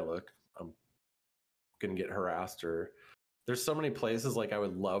way I look. I'm gonna get harassed. Or there's so many places like I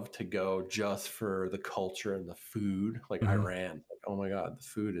would love to go just for the culture and the food. Like Iran. Like, oh my God, the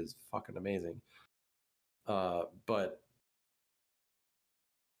food is fucking amazing. But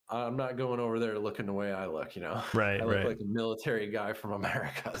I'm not going over there looking the way I look, Right. I look like a military guy from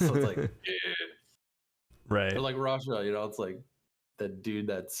America. So it's like, right. Or like Russia, it's like that dude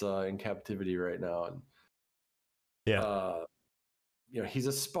that's in captivity right now. And he's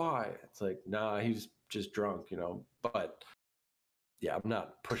a spy. It's like, nah, he's just drunk, but yeah, I'm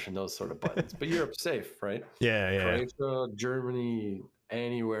not pushing those sort of buttons, but Europe's safe, right? Yeah. Croatia, Germany,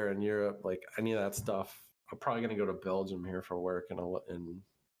 anywhere in Europe, like any of that stuff. I'm probably going to go to Belgium here for work, and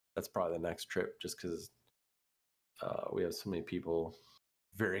that's probably the next trip, just because we have so many people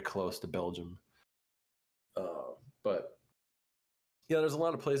very close to Belgium. But yeah, there's a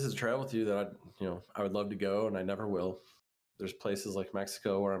lot of places to travel to that I would love to go, and I never will. There's places like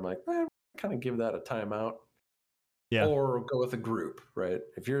Mexico where I'm like, kind of give that a timeout. Yeah. Or go with a group, right?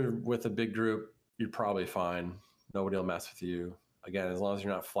 If you're with a big group, you're probably fine. Nobody will mess with you. Again, as long as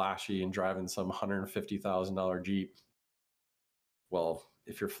you're not flashy and driving some $150,000 Jeep. Well,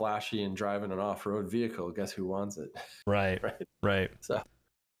 if you're flashy and driving an off-road vehicle, guess who wants it? Right. Right. So,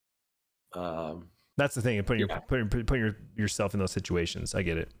 that's the thing. Putting yourself in those situations. I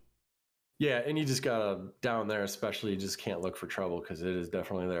get it. Yeah, and you just gotta down there, especially. You just can't look for trouble because it is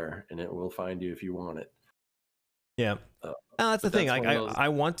definitely there, and it will find you if you want it. Yeah, that's the thing. I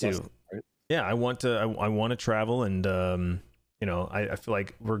want to. Lessons, right? Yeah, I want to. I want to travel, and I feel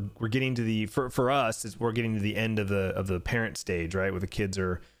like we're getting to the for us is we're getting to the end of the parent stage, right, where the kids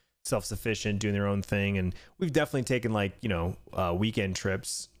are self-sufficient, doing their own thing, and we've definitely taken weekend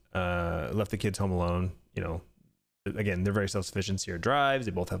trips, left the kids home alone. Again, they're very self-sufficient. Sierra drives.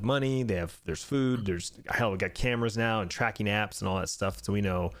 They both have money. There's food. We got cameras now and tracking apps and all that stuff, so we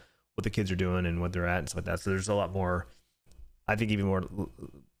know what the kids are doing and what they're at and stuff like that. So there's a lot more. I think even more.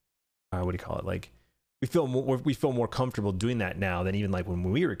 What do you call it? Like we feel more comfortable doing that now than even like when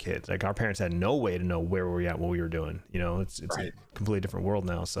we were kids. Like our parents had no way to know where we were at, what we were doing. It's right. A completely different world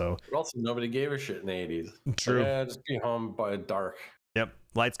now. So but also nobody gave a shit in the 80s. True. Like, just be home by dark. Yep.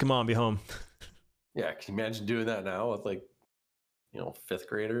 Lights come on, be home. Yeah. Can you imagine doing that now with like, fifth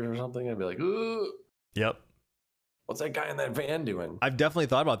graders or something? I'd be like, ooh. Yep. What's that guy in that van doing? I've definitely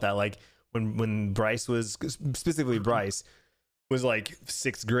thought about that. Like when Bryce was like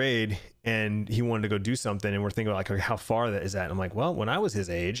sixth grade and he wanted to go do something, and we're thinking about like how far that is at. And I'm like, well, when I was his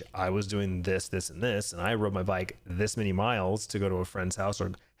age, I was doing this, and this, and I rode my bike this many miles to go to a friend's house,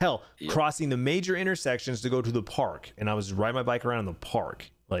 or hell, crossing the major intersections to go to the park. And I was riding my bike around the park,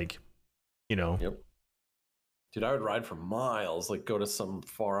 like, Yep. Dude, I would ride for miles, like go to some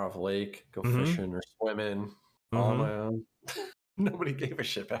far off lake, go fishing or swimming all on my own. Nobody gave a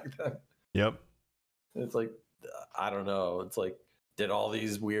shit back then. Yep. It's like, I don't know. It's like, did all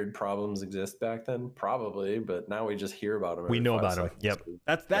these weird problems exist back then? Probably, but now we just hear about them. We know about them. Yep.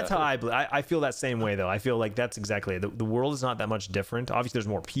 That's how I feel that same way though. I feel like that's exactly it. The world is not that much different. Obviously there's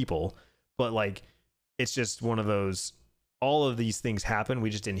more people, but like, it's just one of those, all of these things happen. We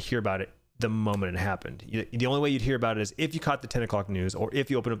just didn't hear about it the moment it happened. The only way you'd hear about it is if you caught the 10 o'clock news or if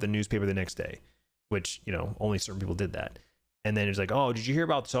you open up the newspaper the next day, which, you know, only certain people did that. And then it's like, oh, did you hear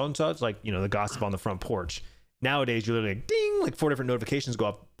about so-and-so? It's like, you know, the gossip on the front porch. Nowadays, you're literally like, ding, like 4 different notifications go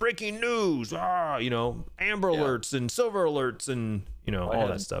up. Breaking news, you know, Amber Alerts and Silver Alerts and, you know, all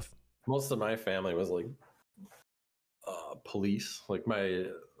that stuff. Most of my family was like police. Like my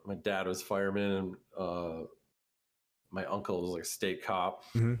dad was fireman and my uncle was like a state cop.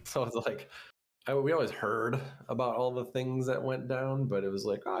 So it's like, we always heard about all the things that went down, but it was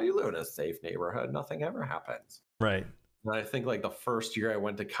like, oh, you live in a safe neighborhood. Nothing ever happens. Right. And I think like the first year I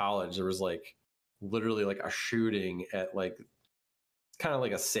went to college, there was like literally like a shooting at like kind of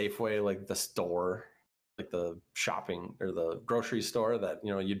like a Safeway, like the store, like the shopping or the grocery store that,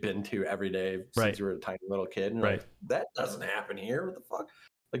 you know, you'd been to every day since you were a tiny little kid. And like, that doesn't happen here. What the fuck?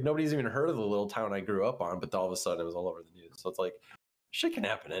 Like nobody's even heard of the little town I grew up on, but all of a sudden it was all over the news. So it's like shit can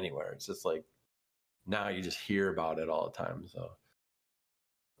happen anywhere. It's just like now you just hear about it all the time. So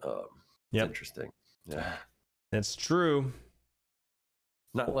it's interesting. Yeah. That's true.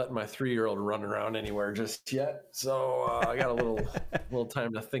 Not letting my 3-year-old run around anywhere just yet, so I got a little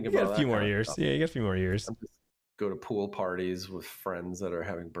time to think about. You got a few more years. Yeah, you got a few more years. Go to pool parties with friends that are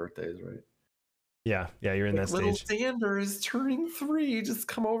having birthdays, right? Yeah, you're in that stage. Little Xander is turning 3. Just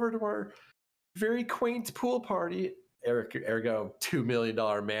come over to our very quaint pool party. Ergo, $2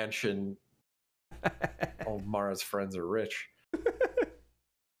 million mansion. All Mara's friends are rich.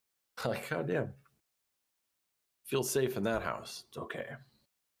 Like, goddamn. Feel safe in that house. It's okay.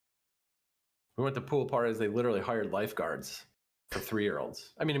 We went to pool parties. They literally hired lifeguards for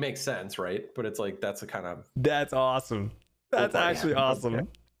 3-year-olds. I mean, it makes sense, right? But it's like, that's awesome. That's actually awesome. Okay.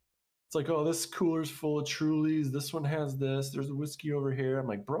 It's like, oh, this cooler's full of Trulies. This one has this. There's a whiskey over here. I'm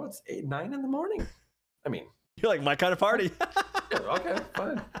like, bro, it's 8, 9 in the morning. I mean, you're like my kind of party. Yeah, okay,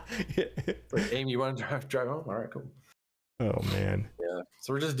 fine. Like, Amy, you want to drive home? All right, cool. Oh man. Yeah.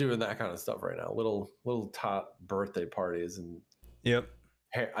 So we're just doing that kind of stuff right now. Little top birthday parties and. Yep.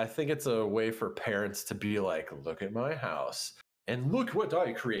 Hey, I think it's a way for parents to be like, look at my house and look what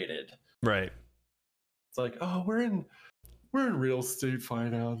I created. Right. It's like, oh, we're in real estate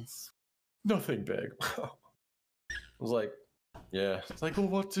finance. Nothing big. I was like, yeah. It's like, well,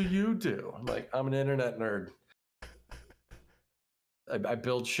 what do you do? I'm like, I'm an internet nerd. I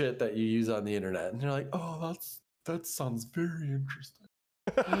build shit that you use on the internet. And they're like, oh, that sounds very interesting.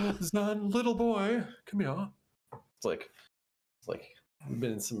 Son, little boy, come here. It's like we've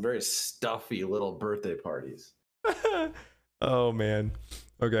been in some very stuffy little birthday parties. Oh man.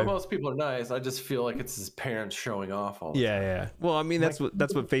 Okay. But most people are nice. I just feel like it's his parents showing off all the time. Yeah. Well, I mean, that's what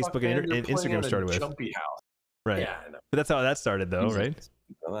Facebook and Instagram started with. Jumpy house. Right. Yeah, I know. But that's how that started, though, right?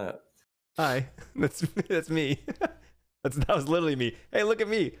 That. Hi, that's me. That was literally me. Hey, look at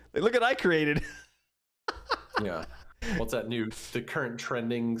me. Look at I created. Yeah. What's that the current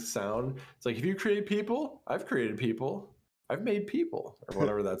trending sound? It's like, if you create people, I've created people. I've made people, or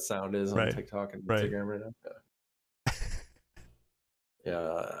whatever that sound is on TikTok and Instagram right now.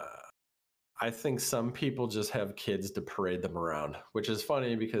 Yeah. I think some people just have kids to parade them around, which is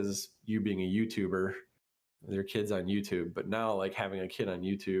funny because you being a YouTuber, their kids on YouTube, but now like having a kid on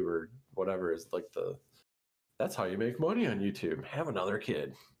YouTube or whatever is like that's how you make money on YouTube. Have another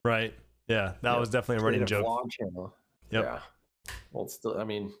kid. Right. Yeah. That was definitely a running joke. Vlog channel. Yep. Yeah. Well, it's still, I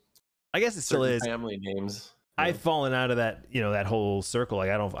mean, I guess it still is. Family names. I've fallen out of that, that whole circle.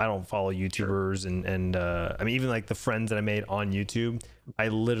 Like I don't follow YouTubers and I mean, even like the friends that I made on YouTube, I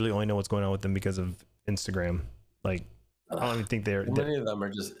literally only know what's going on with them because of Instagram. Like I don't even think many of them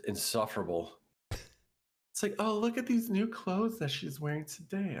are just insufferable. It's like, oh, look at these new clothes that she's wearing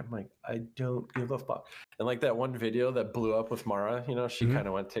today. I'm like, I don't give a fuck. And like that one video that blew up with Mara, she kind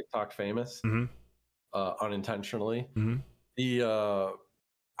of went TikTok famous, unintentionally.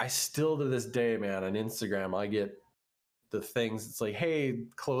 I still to this day, man, on Instagram, I get the things. It's like, hey,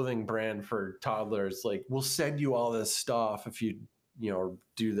 clothing brand for toddlers, like, we'll send you all this stuff if you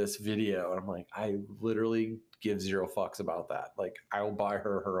do this video. And I'm like, I literally give 0 fucks about that. Like, I will buy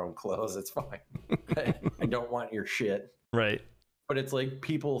her own clothes. It's fine. I don't want your shit. Right. But it's like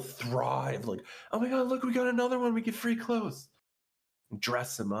people thrive. Like, oh my God, look, we got another one. We get free clothes.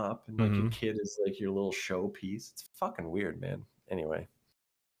 Dress them up. And like your kid is like your little showpiece. It's fucking weird, man. Anyway.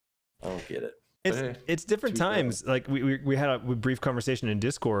 I don't get it. It's different times. Like we had a brief conversation in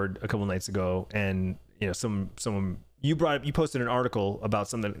Discord a couple nights ago, and someone you posted an article about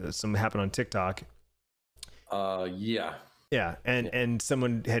something happened on TikTok. Yeah, and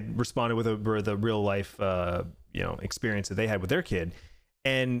someone had responded with a real life experience that they had with their kid,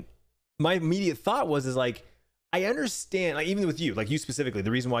 and my immediate thought was like, I understand, like even with you, like you specifically,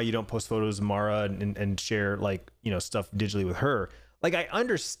 the reason why you don't post photos of Mara and share like, you know, stuff digitally with her. Like I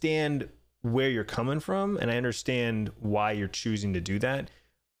understand where you're coming from and I understand why you're choosing to do that.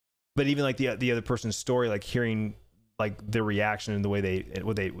 But even like the other person's story, like hearing like their reaction and the way they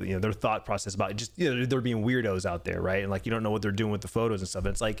you know, their thought process about it, just, you know, they're being weirdos out there, right? And like you don't know what they're doing with the photos and stuff.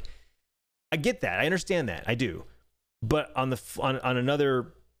 And it's like, I get that. I understand that. I do. But on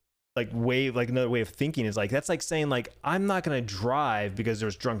another like wave, like another way of thinking is like, that's like saying like, I'm not going to drive because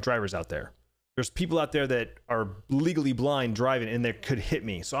there's drunk drivers out there. There's people out there that are legally blind driving and they could hit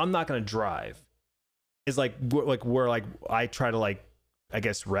me. So I'm not going to drive. Is like where like I try to like, I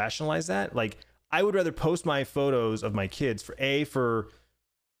guess, rationalize that. Like I would rather post my photos of my kids for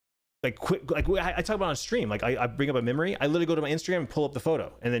like quick, like I talk about on stream, like I bring up a memory. I literally go to my Instagram and pull up the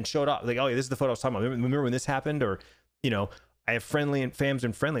photo and then show it off. Like, oh yeah, this is the photo I was talking about. Remember when this happened? Or, you know, I have friendly and fams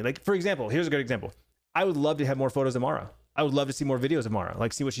and friendly. Like, for example, here's a good example. I would love to have more photos of Mara. I would love to see more videos of Mara,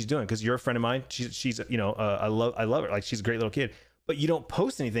 like see what she's doing. Cause you're a friend of mine. She's you know, I love her. Like she's a great little kid, but you don't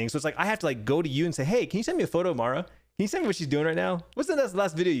post anything. So it's like, I have to like go to you and say, hey, can you send me a photo of Mara? Can you send me what she's doing right now? What's the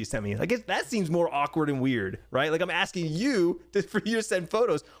last video you sent me? Like that seems more awkward and weird, right? Like I'm asking you for you to send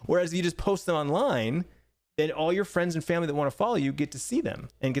photos. Whereas if you just post them online, then all your friends and family that want to follow you get to see them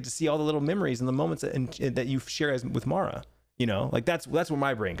and get to see all the little memories and the moments that you share with Mara. You know, like that's where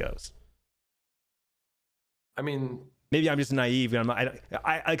my brain goes. I mean, maybe I'm just naive. And I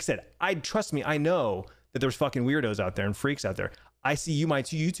like I said, trust me, I know that there's fucking weirdos out there and freaks out there. I see my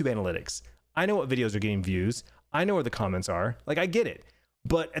YouTube analytics. I know what videos are getting views. I know where the comments are. Like I get it.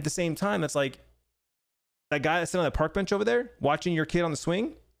 But at the same time, it's like that guy that's sitting on that park bench over there watching your kid on the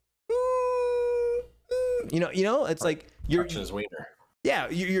swing. You know, it's like you're his wiener. Yeah,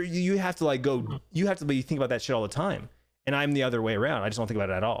 you have to like go. You have to think about that shit all the time. And I'm the other way around. I just don't think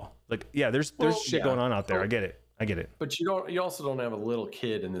about it at all. Like, yeah, there's shit going on out there. I get it. But you also don't have a little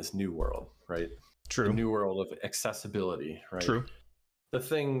kid in this new world, right? True. The new world of accessibility, right? True. The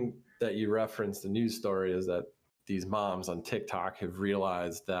thing that you referenced, the news story, is that these moms on TikTok have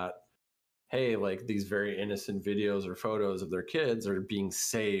realized that, hey, like these very innocent videos or photos of their kids are being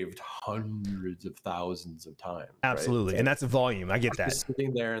saved hundreds of thousands of times. Absolutely. Right? And that's a volume. I get that.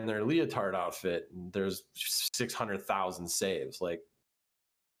 Sitting there in their leotard outfit and there's 600,000 saves. Like,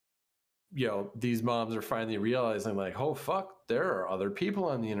 you know, these moms are finally realizing like, oh, fuck, there are other people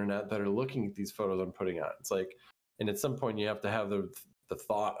on the internet that are looking at these photos I'm putting out. It's like, and at some point you have to have the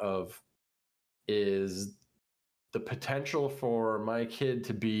thought of, is the potential for my kid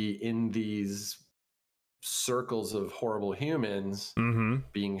to be in these circles of horrible humans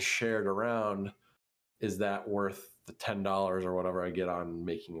being shared around, is that worth the $10 or whatever I get on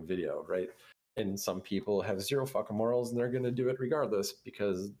making a video, right? And some people have zero fucking morals and they're going to do it regardless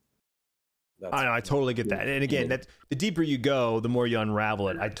because I totally get that. And again, that the deeper you go, the more you unravel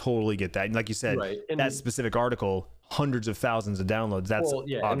it. I totally get that. And like you said, right. And that specific article, hundreds of thousands of downloads. That's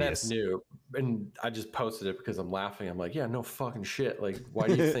obvious. And that's new. And I just posted it because I'm laughing. I'm like, yeah, no fucking shit. Like, why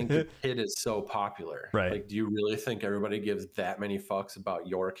do you think the kid is so popular? Right. Like, do you really think everybody gives that many fucks about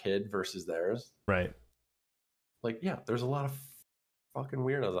your kid versus theirs? Right. Like, yeah, there's a lot of fucking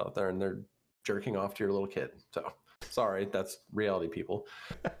weirdos out there and they're jerking off to your little kid. So sorry, that's reality, people.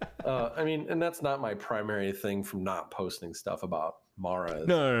 I mean, and that's not my primary thing from not posting stuff about Mara.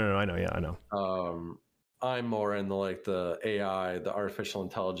 No. I know. Yeah, I know. I'm more in the AI, the artificial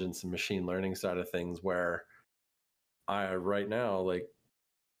intelligence and machine learning side of things, where I right now, like,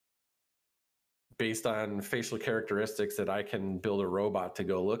 based on facial characteristics that I can build a robot to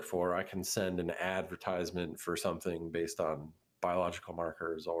go look for, I can send an advertisement for something based on biological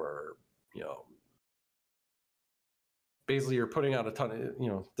markers, or, you know, basically you're putting out a ton of, you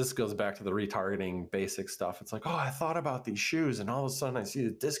know, this goes back to the retargeting basic stuff. It's like, oh, I thought about these shoes and all of a sudden I see the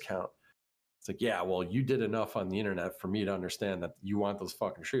discount. It's like, yeah, well, you did enough on the internet for me to understand that you want those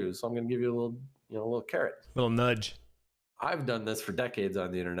fucking shoes. So I'm going to give you a little, you know, a little carrot. Little nudge. I've done this for decades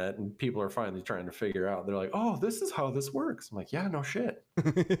on the internet and people are finally trying to figure out. They're like, oh, this is how this works. I'm like, yeah, no shit.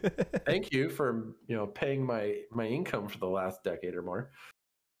 Thank you for, you know, paying my income for the last decade or more.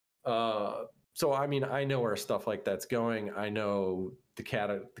 So, I mean, I know where stuff like that's going. I know the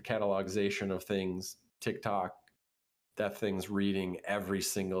catalogization of things, TikTok, that thing's reading every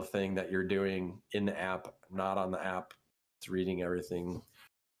single thing that you're doing in the app, not on the app. It's reading everything.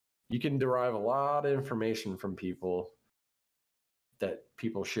 You can derive a lot of information from people that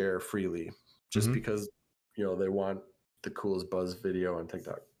people share freely just because, you know, they want the coolest buzz video on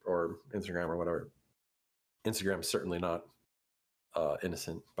TikTok or Instagram or whatever. Instagram's certainly not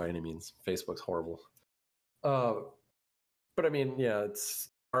innocent by any means. Facebook's horrible. But I mean, yeah, it's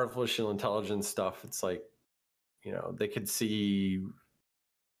artificial intelligence stuff. It's like, they could see,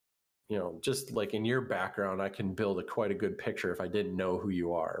 just like in your background, I can build quite a good picture if I didn't know who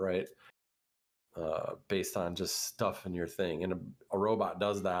you are, right? Based on just stuff in your thing. And a robot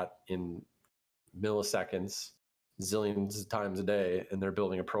does that in milliseconds, zillions of times a day, and they're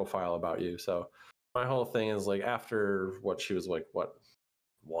building a profile about you. So my whole thing is like, after what she was like, what,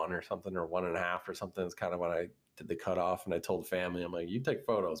 1 or something, or 1.5 or something, is kind of when I did the cutoff, and I told the family, I'm like, you take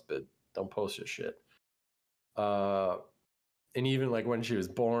photos, but don't post your shit. And even like when she was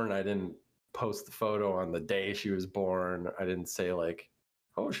born, I didn't post the photo on the day she was born. I didn't say like,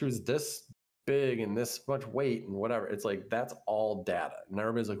 oh, she was this big and this much weight and whatever. It's like, that's all data. And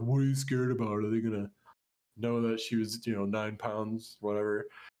everybody's like, what are you scared about? Are they going to know that she was, 9 pounds, whatever?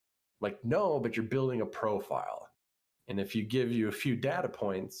 Like, no, but you're building a profile. And if you give you a few data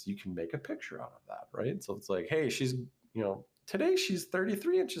points, you can make a picture out of that, right? So it's like, hey, she's, today she's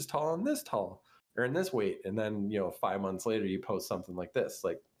 33 inches tall and this tall, or in this weight. And then, 5 months later, you post something like this.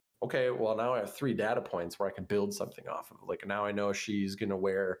 Like, okay, well, now I have 3 data points where I can build something off of. Like, now I know she's going to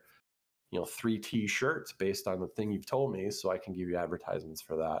wear, 3 t-shirts based on the thing you've told me, so I can give you advertisements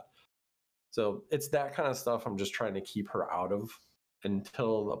for that. So it's that kind of stuff I'm just trying to keep her out of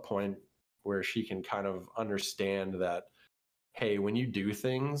until the point where she can kind of understand that, hey, when you do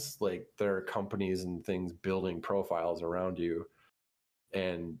things, like, there are companies and things building profiles around you,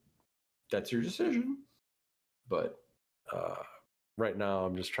 and that's your decision. But right now,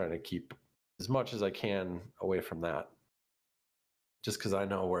 I'm just trying to keep as much as I can away from that, just because I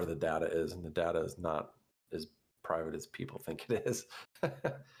know where the data is, and the data is not as private as people think it is.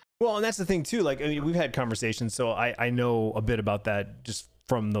 Well, and that's the thing too. Like, I mean, we've had conversations, so I know a bit about that just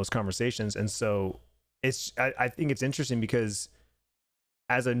from those conversations. And so I think it's interesting because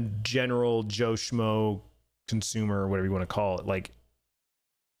as a general Joe Schmo consumer, whatever you want to call it, like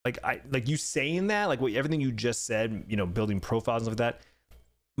you saying that, like everything you just said, building profiles and stuff like that,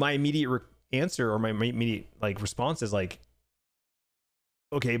 my immediate answer, or my immediate like response is like,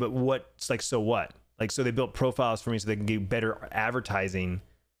 okay, but what's like, so what? Like, so they built profiles for me so they can get better advertising.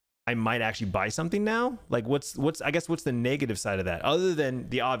 I might actually buy something now. Like, what's the negative side of that, other than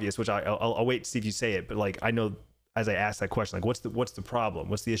the obvious, which I'll wait to see if you say it. But like, I know as I ask that question, like, what's the problem?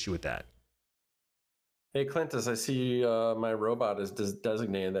 What's the issue with that? Hey, Clintus, I see my robot is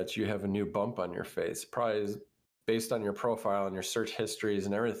designated that you have a new bump on your face. Probably based on your profile and your search histories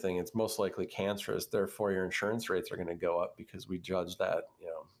and everything, it's most likely cancerous. Therefore, your insurance rates are going to go up because we judge that,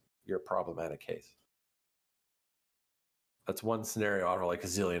 you're a problematic case. That's one scenario out of like a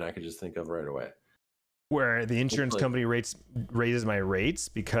zillion I could just think of right away. Where the insurance company raises my rates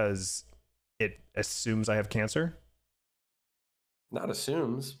because it assumes I have cancer? Not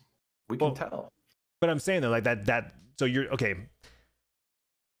assumes. We can tell. But I'm saying though, like that. So you're okay.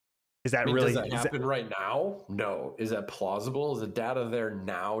 Is that really? Does that happen right now? No. Is that plausible? Is the data there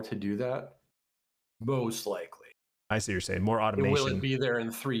now to do that? Most likely. I see what you're saying. More automation. And will it be there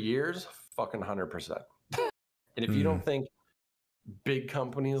in 3 years? Fucking 100%. And if you don't think big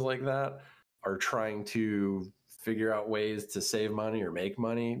companies like that are trying to figure out ways to save money or make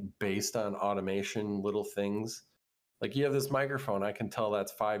money based on automation, little things, like you have this microphone, I can tell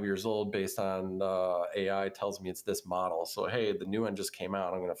that's 5 years old based on AI tells me it's this model. So, hey, the new one just came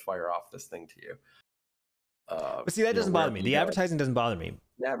out. I'm going to fire off this thing to you. But see, that doesn't bother me. The advertising doesn't bother me.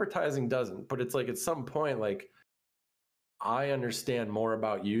 The advertising doesn't. But it's like at some point, like, I understand more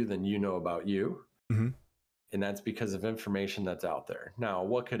about you than you know about you. Mm-hmm. And that's because of information that's out there. Now,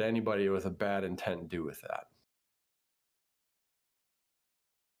 what could anybody with a bad intent do with that?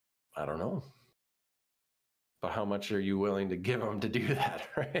 I don't know. But how much are you willing to give them to do that,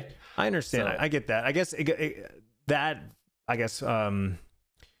 right? I understand. So, I get that. I guess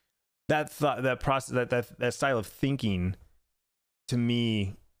that thought, that process, that style of thinking, to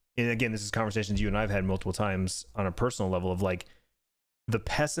me, and again, this is conversations you and I've had multiple times on a personal level, of like the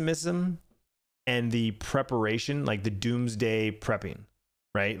pessimism and the preparation, like the doomsday prepping,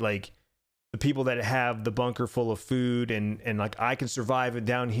 right? Like the people that have the bunker full of food and like, I can survive it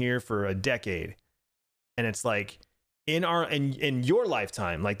down here for a decade. And it's like, in your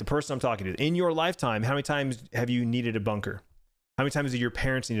lifetime, like the person I'm talking to, in your lifetime, how many times have you needed a bunker? How many times did your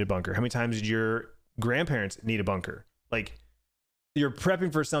parents need a bunker? How many times did your grandparents need a bunker? Like, you're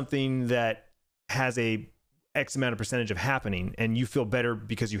prepping for something that has a X amount of percentage of happening, and you feel better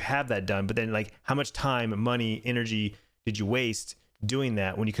because you have that done. But then, like, how much time, money, energy did you waste doing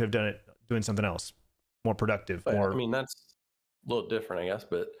that when you could have done it doing something else more productive? I mean, that's a little different, I guess,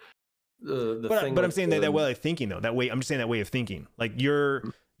 but but I'm saying that way of thinking, though, that way, I'm just saying that way of thinking, like your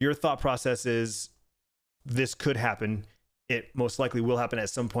thought process is, this could happen. It most likely will happen at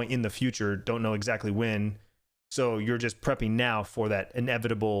some point in the future. Don't know exactly when. So you're just prepping now for that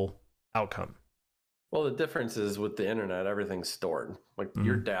inevitable outcome. Well, the difference is with the internet, everything's stored. Like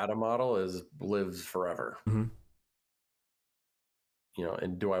your data model lives forever. Mm-hmm. You know,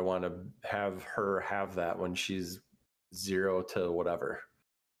 and do I want to have her have that when she's 0 to whatever?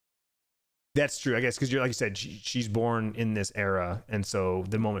 That's true, I guess, because you're like you said, she's born in this era, and so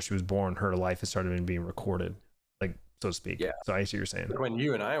the moment she was born, her life has started being recorded, like so to speak. Yeah. So I see what you're saying. Like when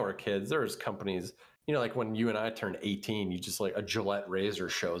you and I were kids, there was companies. You know, like when you and I turned 18, you just like a Gillette razor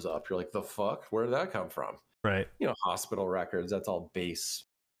shows up. You're like, the fuck? Where did that come from? Right. You know, hospital records. That's all base.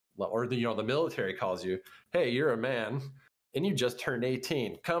 Or the military calls you. Hey, you're a man, and you just turned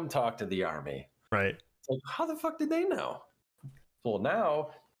 18. Come talk to the army. Right. It's like, how the fuck did they know? Well, now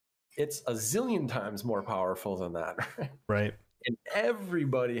it's a zillion times more powerful than that. Right. And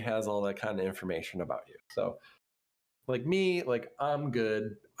everybody has all that kind of information about you. So like me, like I'm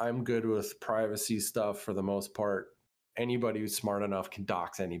good with privacy stuff for the most part. Anybody who's smart enough can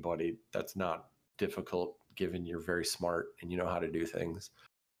dox anybody. That's not difficult given you're very smart and you know how to do things.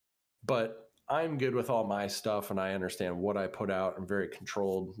 But I'm good with all my stuff and I understand what I put out. I'm very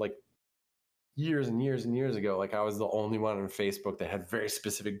controlled. Like years and years and years ago, like I was the only one on Facebook that had very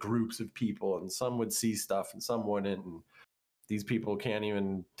specific groups of people, and some would see stuff and some wouldn't. And these people can't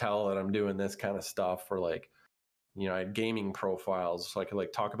even tell that I'm doing this kind of stuff. Or like, you know, I had gaming profiles, so I could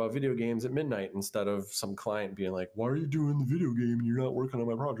like talk about video games at midnight instead of some client being like, "Why are you doing the video game and you're not working on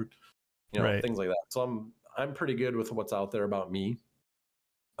my project?" You know, Right. things like that. So I'm pretty good with what's out there about me,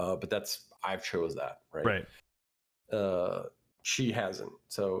 but I've chose that, right? Right. She hasn't,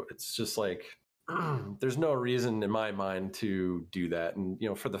 so it's just like there's no reason in my mind to do that. And you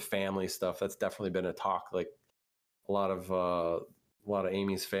know, for the family stuff, that's definitely been a talk. Like a lot of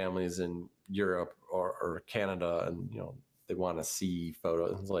Amy's families in Europe or Canada, and you know, they want to see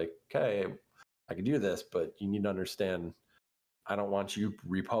photos. It's like, okay, I can do this, but you need to understand, I don't want you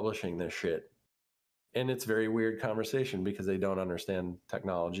republishing this shit. And it's very weird conversation because they don't understand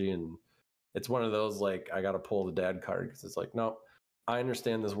technology, and it's one of those like I got to pull the dad card because it's like, no, I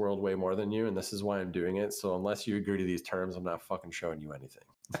understand this world way more than you, and this is why I'm doing it. So unless you agree to these terms, I'm not fucking showing you anything.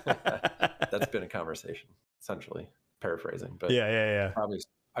 That's been a conversation, essentially. Paraphrasing, but yeah.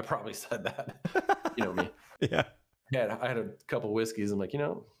 I probably said that. You know me. Yeah. I had a couple whiskeys. I'm like, you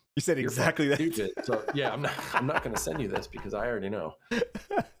know, You said exactly that. Stupid. So yeah, I'm not going to send you this because I already know.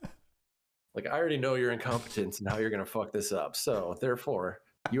 Like I already know your incompetence and how you're going to fuck this up. So therefore,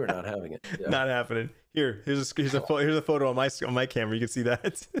 you are not having it. Yeah. Not happening. Here's a photo on my camera. You can see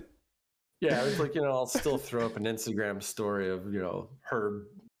that. Yeah, I was like, you know, I'll still throw up an Instagram story of, you know, her.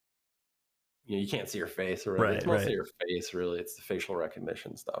 You know, you can't see her face, or right, it's mostly her face. Really, it's the facial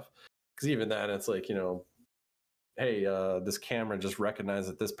recognition stuff. Because even then, it's like, you know, hey, this camera just recognized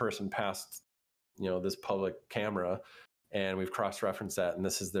that this person passed, you know, this public camera, and we've cross-referenced that, and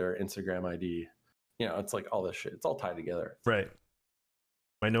this is their Instagram ID. You know, it's like all this shit. It's all tied together. Right.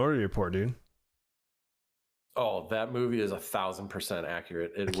 Minority Report, dude. Oh, that movie is 1,000%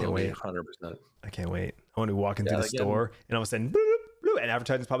 accurate. It will be 100%. I can't wait. I want to walk into the store, and all of a sudden, bloop, bloop, and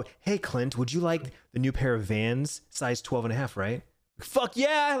advertising's probably, hey, Clint, would you like the new pair of Vans, size 12.5, right? Fuck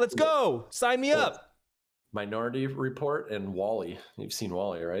yeah, let's go. Sign me up. Minority Report and Wall-E. You've seen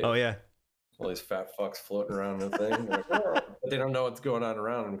Wall-E, right? Oh, yeah. All these fat fucks floating around in the thing. Like, oh. But they don't know what's going on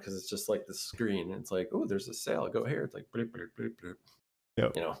around them because it's just like the screen. It's like, oh, there's a sale. Go here. It's like, bloop, bloop, bloop, bloop.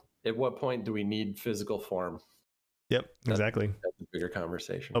 Yep. You know, at what point do we need physical form? Yep, exactly. That's a bigger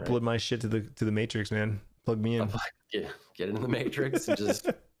conversation. Upload right? my shit to the Matrix, man. Plug me in. Get into the Matrix and just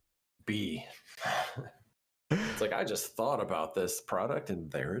be. It's like, I just thought about this product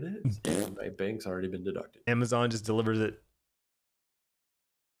and there it is. And my bank's already been deducted. Amazon just delivers it.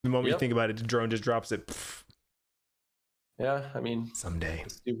 The moment you think about it, the drone just drops it. Pff. Yeah, I mean, someday.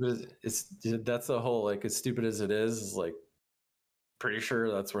 That's the whole, like, as stupid as it is like, pretty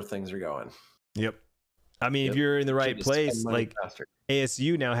sure that's where things are going. Yep. I mean, if you're in the right place, like faster.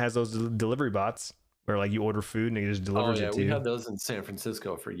 ASU now has those delivery bots where like you order food and it just delivers it to you. We had those in San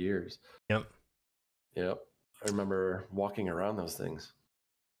Francisco for years. Yep. I remember walking around those things.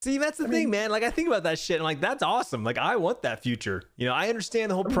 See, that's the thing, man. Like I think about that shit and like, that's awesome. Like I want that future. You know, I understand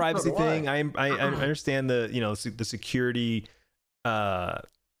the whole privacy thing. I understand the, you know, the security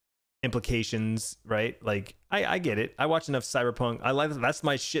implications, right? Like I get it. I watch enough Cyberpunk. I like that's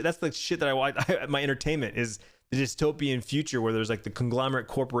my shit. That's the shit that I watch. My entertainment is the dystopian future where there's like the conglomerate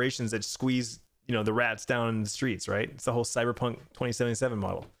corporations that squeeze, you know, the rats down in the streets, right? It's the whole Cyberpunk 2077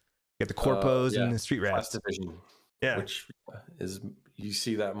 model. You got the corpos and the street rats. Division, yeah, which is, you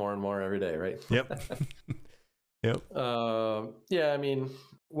see that more and more every day, right? Yep. Yep. Yeah, I mean,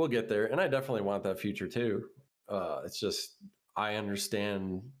 we'll get there, and I definitely want that future too. It's just I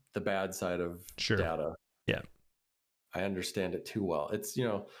understand the bad side of Sure. data. Yeah. I understand it too well. It's,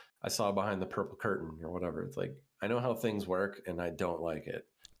 I saw behind the purple curtain or whatever. It's like, I know how things work and I don't like it.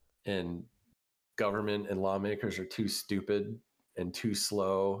 And government and lawmakers are too stupid and too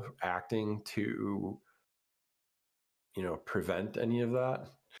slow acting to, prevent any of that.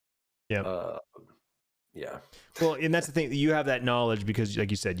 Yeah. Yeah. Well, and that's the thing. You have that knowledge because,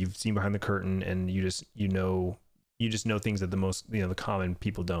 like you said, you've seen behind the curtain, and you just know things that the common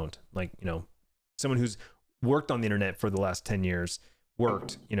people don't. Like, someone who's worked on the internet for the last 10 years,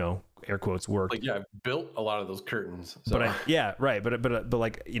 air quotes, worked. Like, yeah, I've built a lot of those curtains. So. But right. But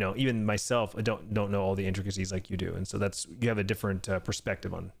like, even myself, I don't know all the intricacies like you do. And so you have a different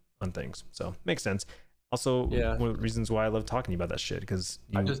perspective on things. So makes sense. Also, yeah. One of the reasons why I love talking to you about that shit, because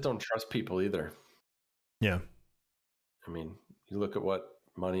I just don't trust people either. Yeah. I mean, you look at what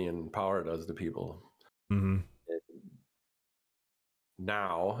money and power does to people. Mm-hmm.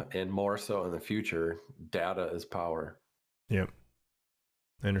 Now, and more so in the future, data is power. Yep.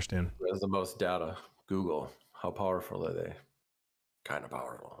 I understand. Who has the most data? Google. How powerful are they? Kind of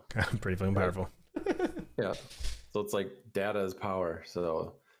powerful. Pretty fucking powerful. Yeah. So it's like data is power.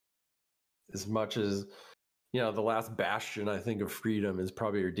 So as much as, the last bastion, I think, of freedom is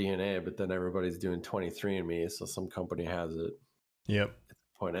probably your DNA, but then everybody's doing 23andMe, so some company has it. Yep. At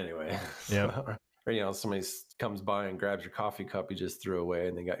the point anyway. Yep. Or, somebody comes by and grabs your coffee cup you just threw away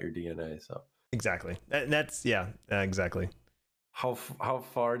and they got your DNA. So exactly. That's exactly. How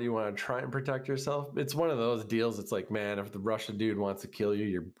far do you want to try and protect yourself? It's one of those deals. It's like, man, if the Russian dude wants to kill you,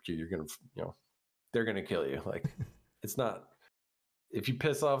 you're gonna, they're gonna kill you. Like, it's not. If you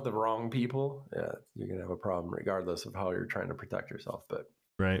piss off the wrong people, yeah, you're gonna have a problem, regardless of how you're trying to protect yourself. But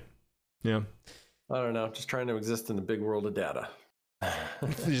right, yeah, I don't know. Just trying to exist in the big world of data.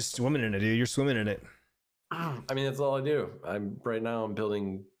 You're just swimming in it, dude. You're swimming in it. I mean, that's all I do. I'm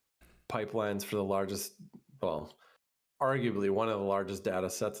building pipelines for the largest, well, arguably one of the largest data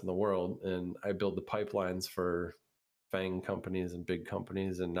sets in the world, and I build the pipelines for FANG companies and big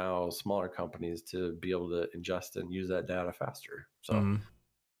companies and now smaller companies to be able to ingest and use that data faster. So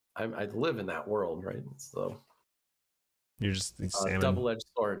I live in that world, right? So you're just double-edged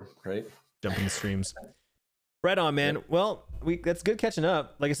sword, right? Dumping the streams. Right on, man. Yep. Well, that's good catching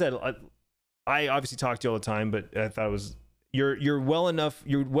up. Like I said, I obviously talk to you all the time, but I thought it was you're well enough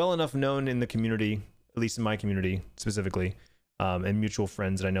known in the community, at least in my community specifically. And mutual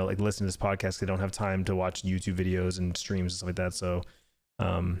friends that I know, like, listen to this podcast, they don't have time to watch YouTube videos and streams and stuff like that. So,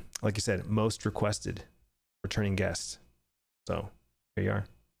 like you said, most requested returning guest. So here you are.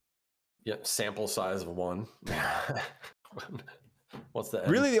 Yep. Sample size of 1. What's that?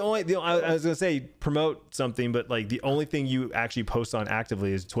 Really, I was gonna say promote something, but like the only thing you actually post on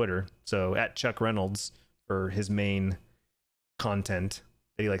actively is Twitter. So at Chuck Reynolds for his main content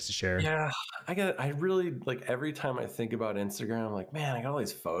that he likes to share. Yeah, I really, like, every time I think about Instagram, I'm like, man, I got all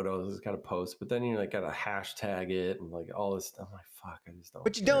these photos, I gotta post, but then you like gotta hashtag it and like all this stuff. I'm like, fuck, I just don't.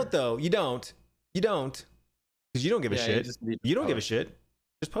 But you don't though. You don't, because you don't give a shit. You don't give a shit.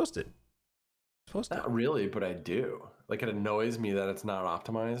 Just post it. Not really, but I do. Like, it annoys me that it's not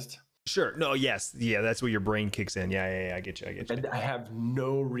optimized. Sure. No. Yes. Yeah. That's where your brain kicks in. Yeah. I get you. And I have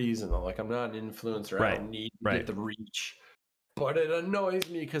no reason. Like, I'm not an influencer. Right. I don't need to get the reach. But it annoys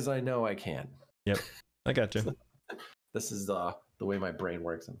me because I know I can. Yep. I got you. This is the way my brain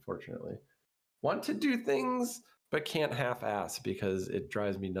works, unfortunately. Want to do things, but can't half-ass because it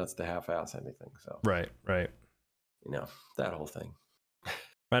drives me nuts to half-ass anything. So Right. That whole thing.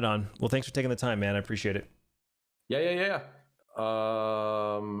 Right on. Well, thanks for taking the time, man. I appreciate it. Yeah.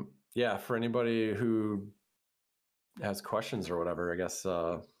 Yeah, for anybody who has questions or whatever, I guess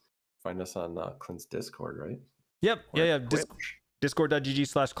find us on Clint's Discord, right? Yep. Yeah.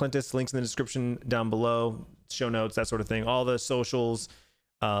 Discord.gg/Clintus. Links in the description down below. Show notes, that sort of thing. All the socials,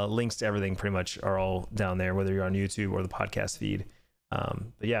 links to everything pretty much are all down there, whether you're on YouTube or the podcast feed. But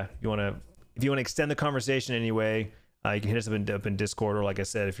yeah, if you want to extend the conversation anyway, you can hit us up in Discord, or like I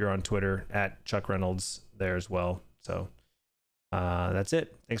said, if you're on Twitter, at Chuck Reynolds there as well. So that's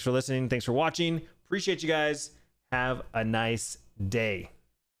it. Thanks for listening. Thanks for watching. Appreciate you guys. Have a nice day.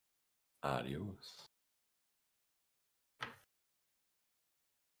 Adios.